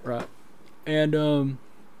duck, right? And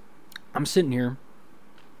I'm sitting here,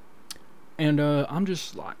 and I'm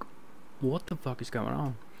just like, what the fuck is going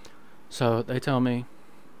on? So they tell me,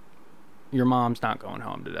 your mom's not going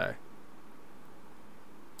home today.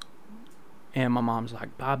 And my mom's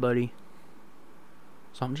like, bye, buddy.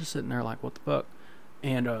 So I'm just sitting there like, what the fuck?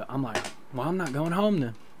 And I'm like, well, I'm not going home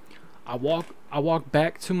then. I walk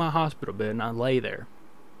back to my hospital bed and I lay there.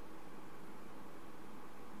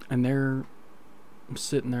 And I'm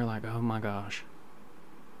sitting there like, oh my gosh,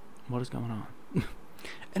 what is going on?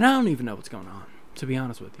 And I don't even know what's going on, to be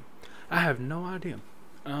honest with you. I have no idea.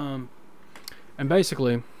 And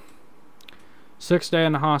basically, 6th day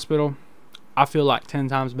in the hospital, I feel like 10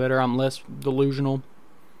 times better. I'm less delusional.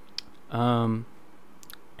 And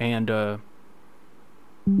a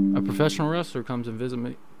professional wrestler comes and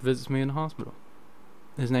visits me in the hospital.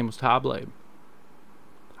 His name was Ty Blade.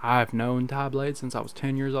 I've known Ty Blade since I was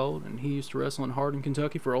 10 years old, and he used to wrestle in Hardin,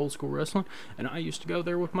 Kentucky for Old School Wrestling, and I used to go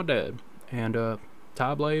there with my dad. And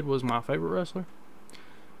Ty Blade was my favorite wrestler.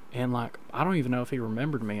 And like, I don't even know if he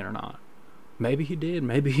remembered me or not. Maybe he did,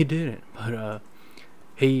 maybe he didn't. But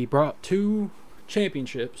he brought 2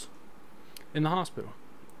 championships in the hospital.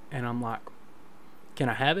 And I'm like, can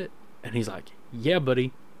I have it? And he's like, yeah,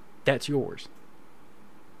 buddy, that's yours.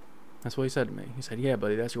 That's what he said to me. He said, yeah,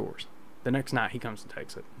 buddy, that's yours. The next night, he comes and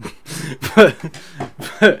takes it.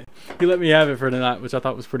 but he let me have it for the night, which I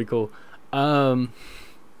thought was pretty cool.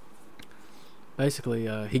 Basically,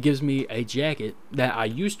 he gives me a jacket that I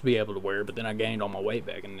used to be able to wear, but then I gained all my weight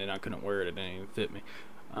back, and then I couldn't wear it. It didn't even fit me.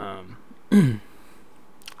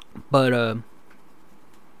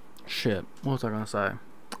 Shit. What was I gonna say?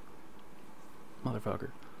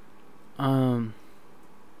 Motherfucker.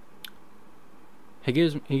 He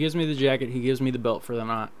gives me the jacket. He gives me the belt for the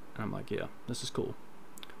night. And I'm like, yeah, this is cool.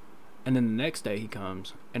 And then the next day he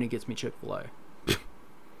comes and he gets me Chick-fil-A.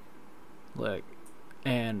 Like,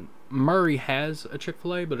 and Murray has a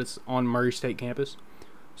Chick-fil-A, but it's on Murray State campus.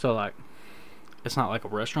 So like, it's not like a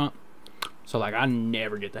restaurant. So like, I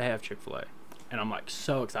never get to have Chick-fil-A. And I'm like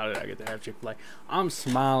so excited I get to have Chick-fil-A. I'm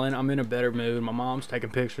smiling. I'm in a better mood. My mom's taking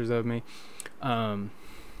pictures of me. I'm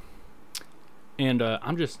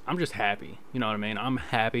just happy. You know what I mean? I'm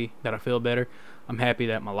happy that I feel better. I'm happy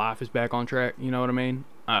that my life is back on track. You know what I mean?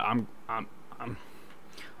 I'm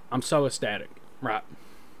so ecstatic, right?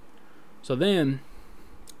 So then,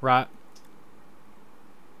 right,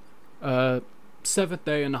 7th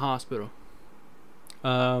day in the hospital.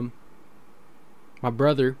 My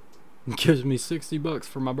brother gives me $60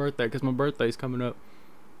 for my birthday because my birthday's coming up,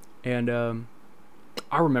 and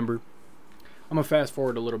I remember. I'm gonna fast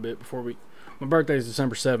forward a little bit before we. My birthday is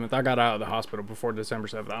December 7th. I got out of the hospital before December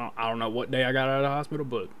 7th. I don't know what day I got out of the hospital,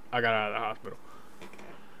 but I got out of the hospital.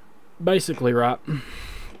 Basically, right.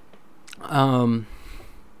 What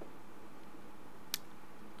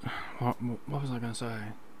was I gonna say?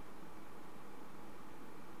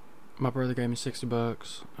 My brother gave me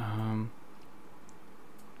 $60.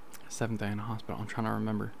 7th day in the hospital. I'm trying to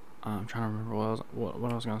remember. What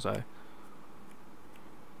I was gonna say.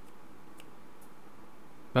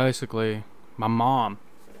 Basically, my mom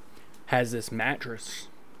has this mattress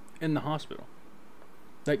in the hospital.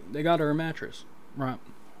 They got her a mattress, right?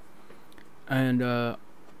 And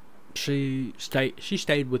she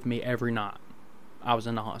stayed with me every night. I was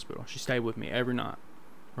in the hospital. She stayed with me every night,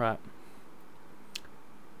 right?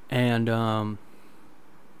 And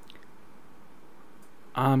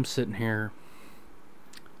I'm sitting here.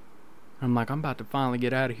 I'm like, I'm about to finally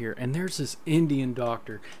get out of here. And there's this Indian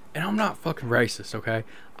doctor. And I'm not fucking racist, okay?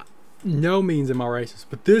 No means am I racist.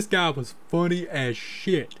 But this guy was funny as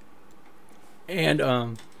shit.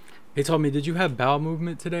 And he told me, did you have bowel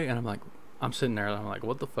movement today? And I'm like, I'm sitting there and I'm like,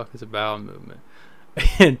 what the fuck is a bowel movement?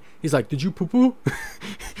 And he's like, did you poo-poo?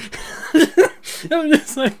 I'm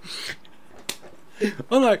just like,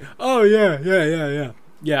 I'm like, oh yeah.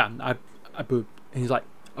 Yeah, I pooped. And he's like,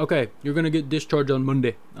 okay, you're gonna get discharged on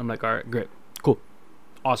Monday. I'm like, all right, great, cool,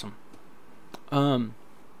 awesome.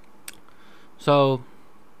 So,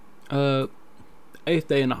 8th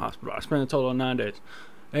day in the hospital. I spent a total of 9 days.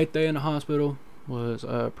 8th day in the hospital was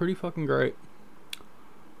pretty fucking great.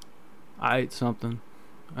 I ate something.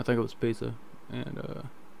 I think it was pizza, and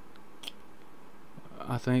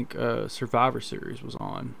I think Survivor Series was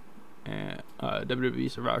on, and WWE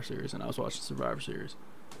Survivor Series, and I was watching Survivor Series,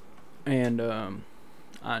 and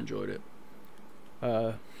I enjoyed it.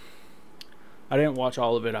 I didn't watch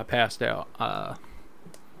all of it. I passed out.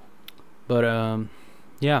 But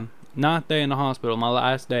yeah, 9th day in the hospital, my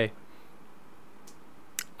last day.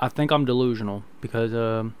 I think I'm delusional because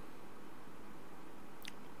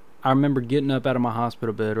I remember getting up out of my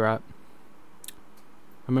hospital bed, right?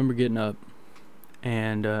 I remember getting up,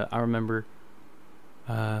 and I remember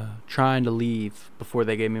trying to leave before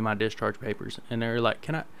they gave me my discharge papers, and they were like,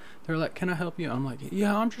 can I help you? I'm like,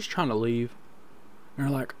 yeah, I'm just trying to leave. And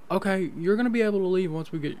they're like, okay, you're gonna be able to leave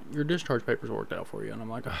once we get your discharge papers worked out for you. And I'm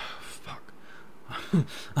like, oh fuck. I'm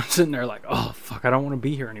sitting there like, oh fuck, I don't want to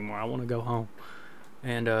be here anymore. I want to go home.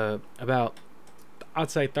 And about, I'd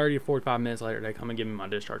say 30 to 45 minutes later, they come and give me my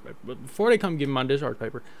discharge paper. But before they come give me my discharge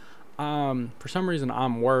paper, for some reason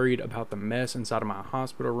I'm worried about the mess inside of my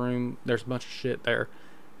hospital room. There's a bunch of shit there,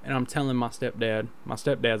 And I'm telling my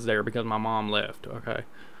stepdad's there because my mom left, okay?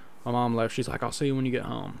 My mom left. She's like, I'll see you when you get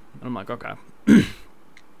home. And I'm like, okay.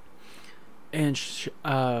 And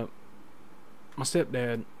my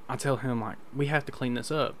stepdad, I tell him, like, we have to clean this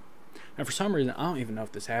up. And for some reason, I don't even know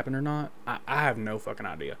if this happened or not. I have no fucking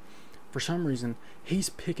idea. For some reason, he's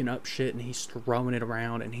picking up shit and he's throwing it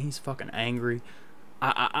around and he's fucking angry.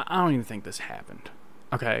 I don't even think this happened.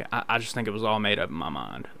 Okay, I just think it was all made up in my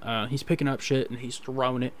mind. He's picking up shit and he's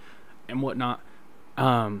throwing it and whatnot.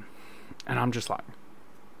 And I'm just like,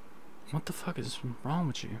 what the fuck is wrong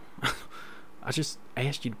with you? I just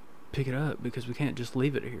asked you to pick it up because we can't just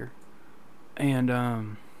leave it here. And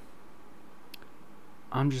I'm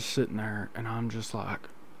just sitting there and I'm just like,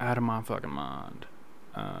 out of my fucking mind.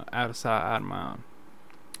 Out of sight, out of mind.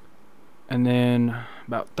 And then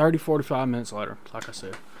about 30-45 minutes later, like I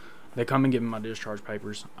said, they come and give me my discharge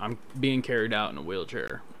papers. I'm being carried out in a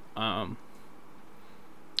wheelchair.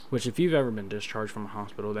 Which, if you've ever been discharged from a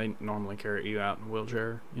hospital, they normally carry you out in a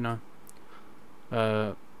wheelchair, you know.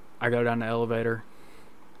 I go down the elevator.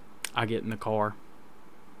 I get in the car.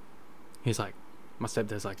 He's like, my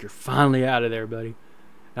stepdad's like, you're finally out of there, buddy.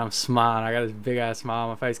 And I'm smiling. I got this big ass smile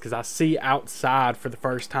on my face because I see outside for the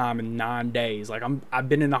first time in 9 days. Like, I've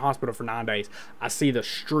been in the hospital for 9 days. I see the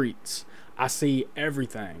streets. I see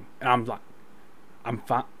everything, and I'm like, I'm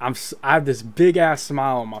fine. I have this big ass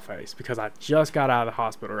smile on my face because I just got out of the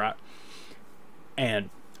hospital, right? And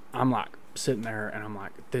I'm like sitting there, and I'm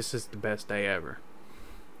like, this is the best day ever.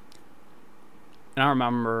 And I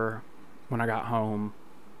remember when I got home,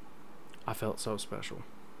 I felt so special.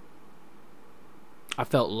 I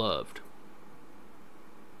felt loved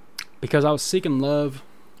because I was seeking love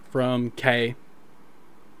from Kay.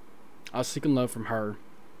 I was seeking love from her.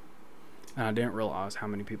 And I didn't realize how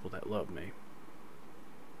many people that loved me.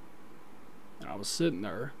 And I was sitting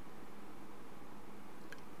there.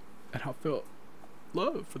 And I felt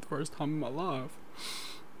love for the first time in my life.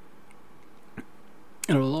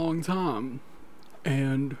 In a long time.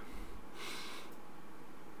 And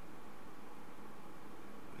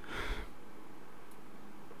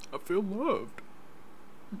I feel loved.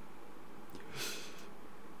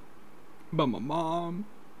 By my mom.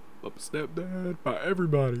 By my stepdad, by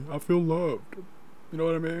everybody. I feel loved. You know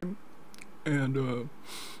what I mean? And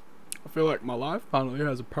I feel like my life finally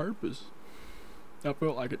has a purpose. I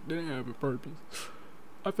felt like it didn't have a purpose.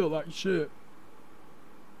 I felt like shit.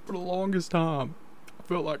 For the longest time, I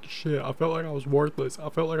felt like shit. I felt like I was worthless.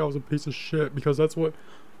 I felt like I was a piece of shit because that's what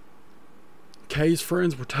Kay's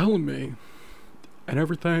friends were telling me. And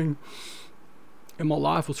everything in my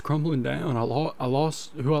life was crumbling down. I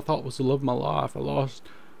lost who I thought was the love of my life. I lost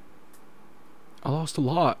a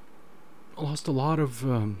lot. I lost a lot of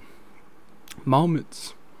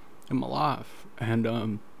moments in my life.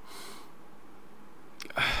 And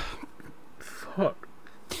fuck.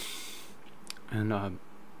 And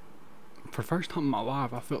for the first time in my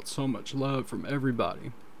life, I felt so much love from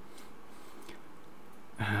everybody.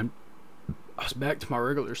 And I was back to my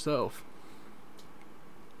regular self,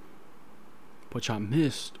 which I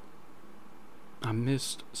missed. I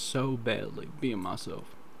missed so badly being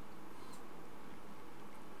myself.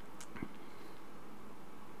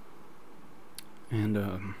 And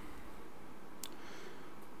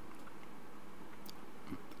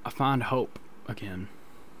I find hope again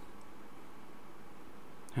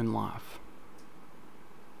in life.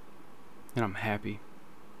 And I'm happy.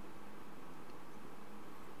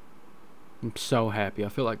 I'm so happy. I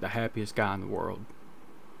feel like the happiest guy in the world.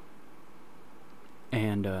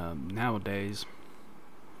 And nowadays,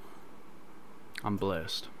 I'm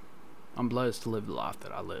blessed. I'm blessed to live the life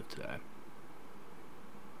that I live today.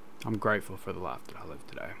 I'm grateful for the life that I live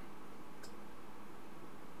today.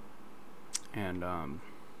 And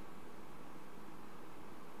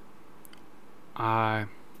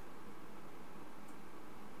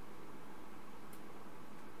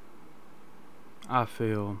I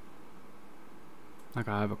feel like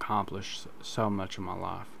I have accomplished so much in my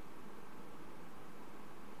life.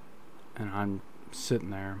 And I'm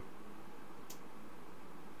sitting there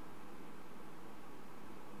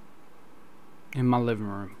in my living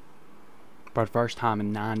room for the first time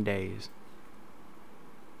in 9 days.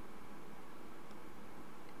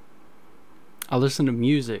 I listened to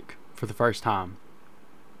music for the first time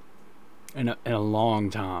in a long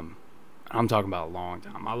time. I'm talking about a long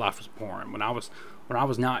time. My life was boring. When I was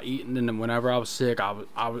not eating, and then whenever I was sick, I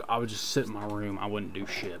would just sit in my room. I wouldn't do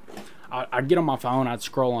shit. I'd get on my phone. I'd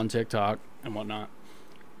scroll on TikTok and whatnot,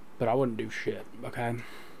 but I wouldn't do shit. Okay.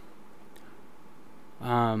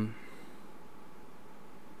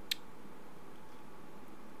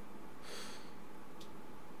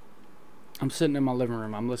 I'm sitting in my living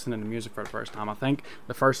room. I'm listening to music for the first time. I think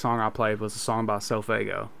the first song I played was a song by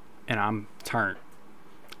Sofago, and I'm turned.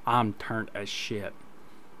 I'm turned as shit.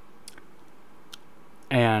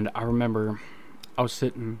 And I remember I was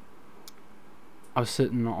sitting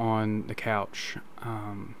on the couch,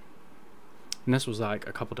 and this was like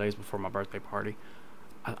a couple days before my birthday party.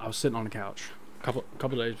 I was sitting on the couch a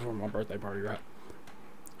couple days before my birthday party, right?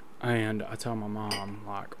 And I tell my mom,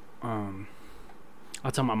 like, I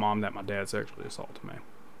tell my mom that my dad sexually assaulted me.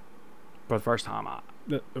 For the first time,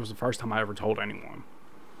 it was the first time I ever told anyone.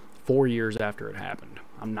 4 years after it happened.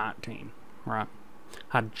 I'm 19, right?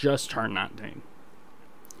 I just turned 19.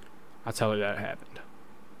 I tell her that it happened.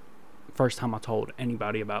 First time I told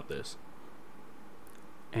anybody about this.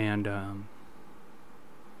 And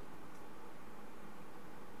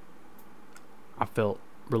I felt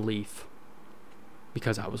relief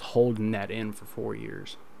because I was holding that in for 4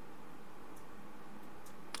 years.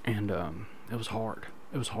 And it was hard.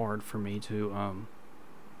 It was hard for me to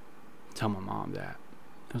tell my mom that.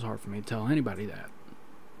 It was hard for me to tell anybody that.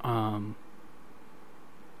 And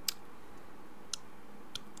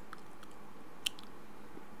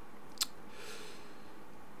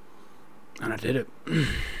I did it.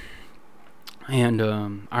 And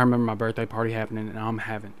I remember my birthday party happening, and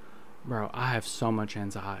I have so much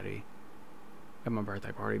anxiety at my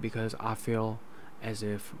birthday party because I feel as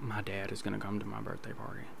if my dad is going to come to my birthday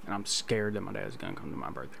party. And I'm scared that my dad is going to come to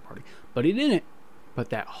my birthday party. But he didn't.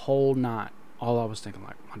 But that whole night, all I was thinking,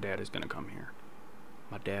 like, my dad is going to come here.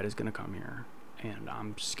 My dad is going to come here. And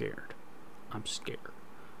I'm scared. I'm scared.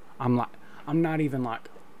 I'm not even, like,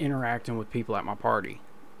 interacting with people at my party.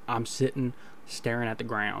 I'm sitting, staring at the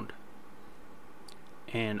ground.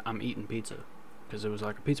 And I'm eating pizza. Because it was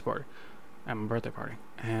like a pizza party at my birthday party.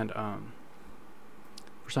 And,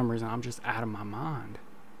 for some reason, I'm just out of my mind.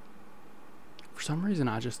 For some reason,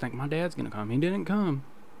 I just think my dad's gonna come. He didn't come.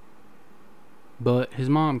 But his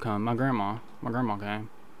mom come. My grandma came.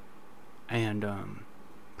 And,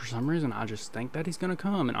 for some reason, I just think that he's gonna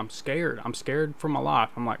come. And I'm scared. I'm scared for my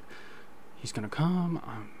life. I'm like, he's gonna come.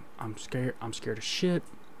 I'm scared. I'm scared as shit.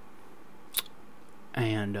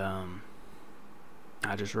 And,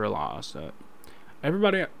 I just realized that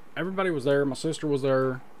everybody was there. My sister was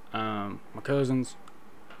there. My cousins.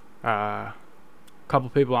 A couple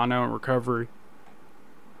people I know in recovery.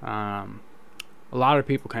 A lot of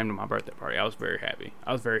people came to my birthday party. I was very happy.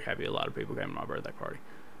 A lot of people came to my birthday party.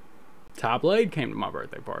 Ty Blade came to my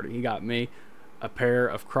birthday party. He got me a pair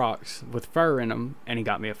of Crocs with fur in them, and he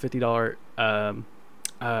got me a $50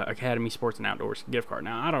 Academy Sports and Outdoors gift card.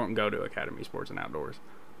 Now, I don't go to Academy Sports and Outdoors.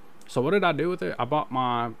 So what did I do with it? I bought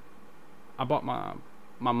my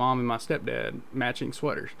mom and my stepdad matching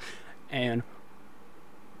sweaters. And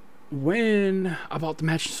when I bought the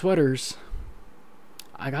matching sweaters,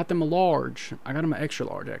 I got them a large. I got them an extra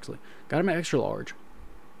large, actually. Got them an extra large.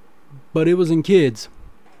 But it was in kids.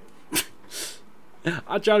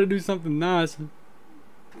 I tried to do something nice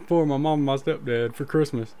for my mom and my stepdad for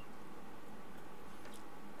Christmas.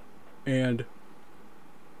 And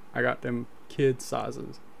I got them kid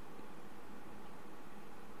sizes.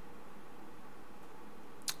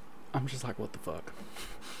 I'm just like, what the fuck?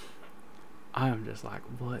 I am just like,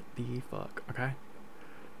 what the fuck? Okay?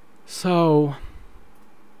 So,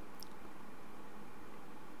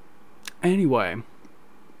 anyway,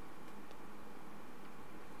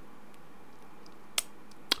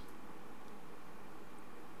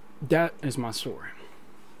 that is my story.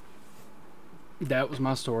 That was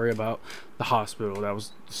my story about the hospital. That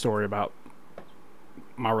was the story about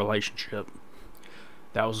my relationship.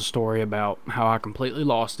 That was a story about how I completely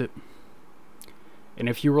lost it. And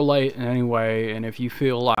if you relate in any way, and if you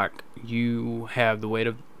feel like you have the weight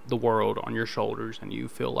of the world on your shoulders, and you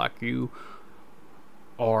feel like you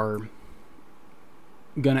are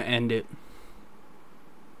gonna end it,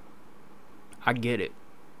 I get it.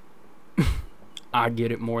 I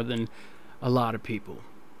get it more than a lot of people.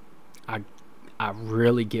 I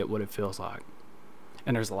really get what it feels like.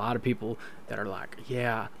 And there's a lot of people that are like,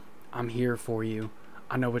 yeah, I'm here for you.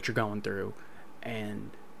 I know what you're going through. And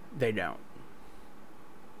they don't.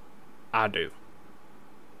 I do.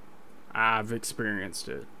 I've experienced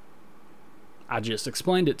it. I just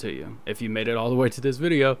explained it to you. If you made it all the way to this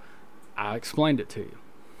video, I explained it to you.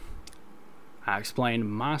 I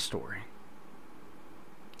explained my story.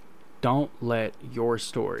 Don't let your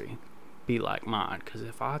story be like mine. Because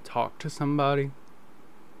if I talk to somebody,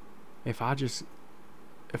 if I just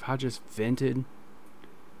vented,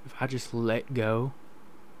 if I just let go,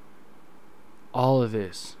 all of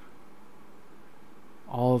this,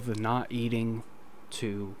 all of the not eating,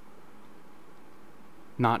 to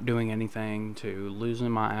not doing anything to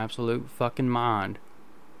losing my absolute fucking mind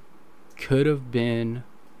could have been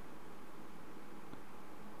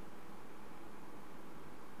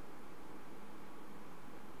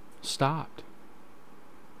stopped.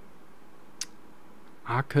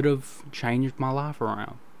 I could have changed my life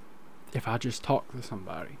around if I just talked to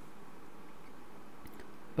somebody.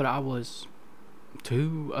 But I was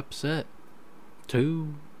too upset,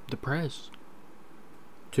 too depressed,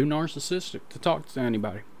 too narcissistic to talk to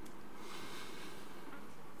anybody.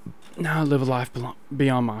 Now I live a life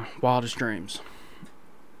beyond my wildest dreams.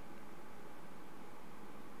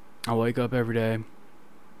 I wake up every day.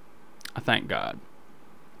 I thank God.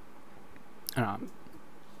 And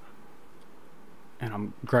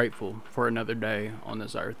I'm grateful for another day on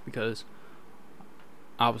this earth, because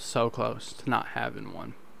I was so close to not having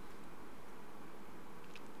one.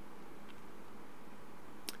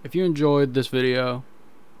 If you enjoyed this video,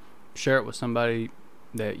 share it with somebody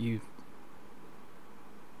that you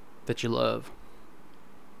love.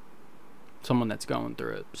 Someone that's going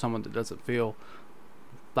through it. Someone that doesn't feel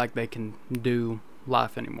like they can do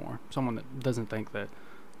life anymore. Someone that doesn't think that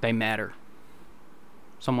they matter.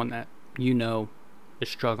 Someone that you know is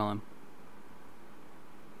struggling.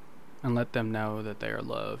 And let them know that they are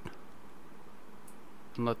loved.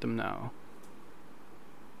 And let them know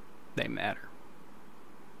they matter.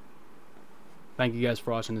 Thank you guys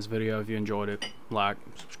for watching this video. If you enjoyed it, like,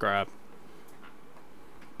 subscribe.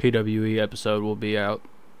 PWE episode will be out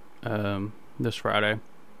this Friday.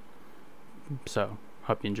 So,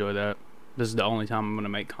 hope you enjoy that. This is the only time I'm going to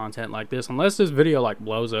make content like this. Unless this video like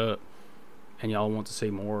blows up and y'all want to see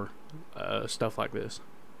more stuff like this.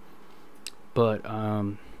 But,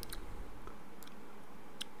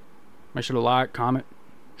 make sure to like, comment,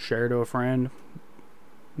 share to a friend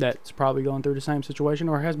that's probably going through the same situation,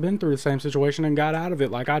 or has been through the same situation and got out of it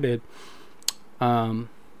like I did. You're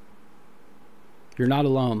not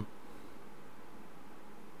alone.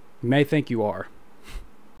 You may think you are,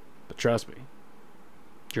 but trust me,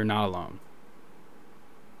 you're not alone.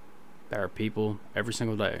 There are people every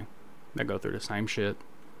single day that go through the same shit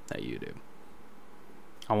that you do.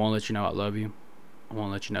 I want to let you know I love you. I want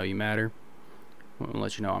to let you know you matter. I want to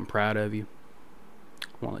let you know I'm proud of you.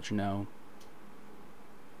 I want to let you know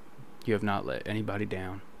you have not let anybody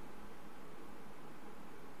down.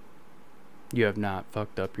 You have not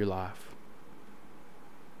fucked up your life.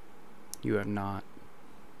 You have not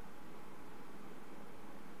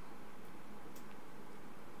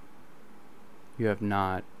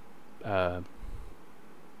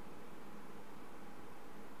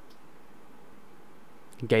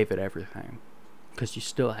gave it everything, because you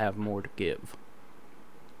still have more to give.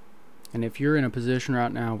 And if you're in a position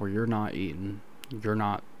right now where you're not eating, you're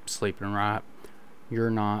not sleeping right, you're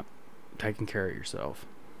not taking care of yourself,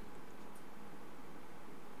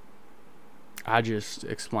 I just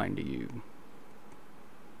explained to you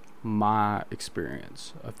my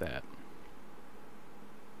experience of that.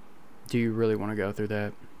 Do you really want to go through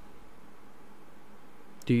that?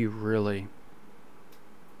 Do you really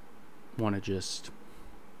want to just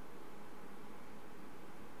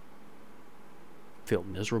feel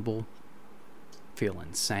miserable? Feel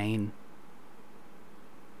insane?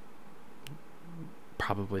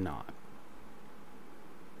 Probably not.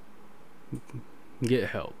 Get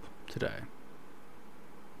help today.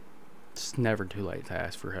 It's never too late to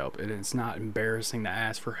ask for help, and it's not embarrassing to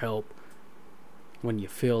ask for help when you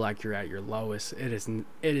feel like you're at your lowest. It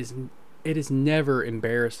is never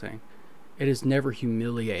embarrassing. It is never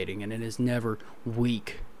humiliating, and it is never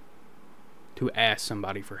weak to ask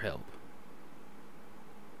somebody for help.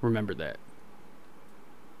 Remember that.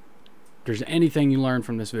 If there's anything you learn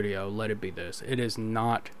from this video, let it be this. It is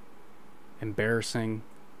not embarrassing,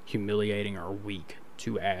 humiliating, or weak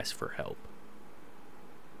to ask for help.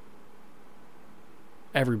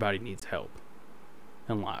 Everybody needs help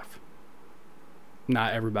in life.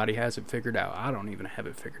 Not everybody has it figured out. I don't even have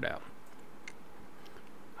it figured out.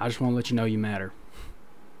 I just want to let you know you matter.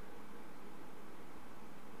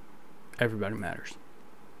 Everybody matters.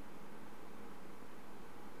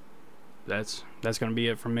 That's going to be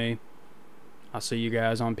it from me. I'll see you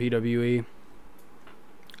guys on PWE.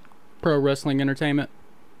 Pro Wrestling Entertainment.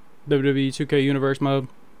 WWE 2K Universe mode.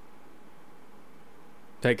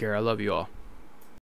 Take care. I love you all.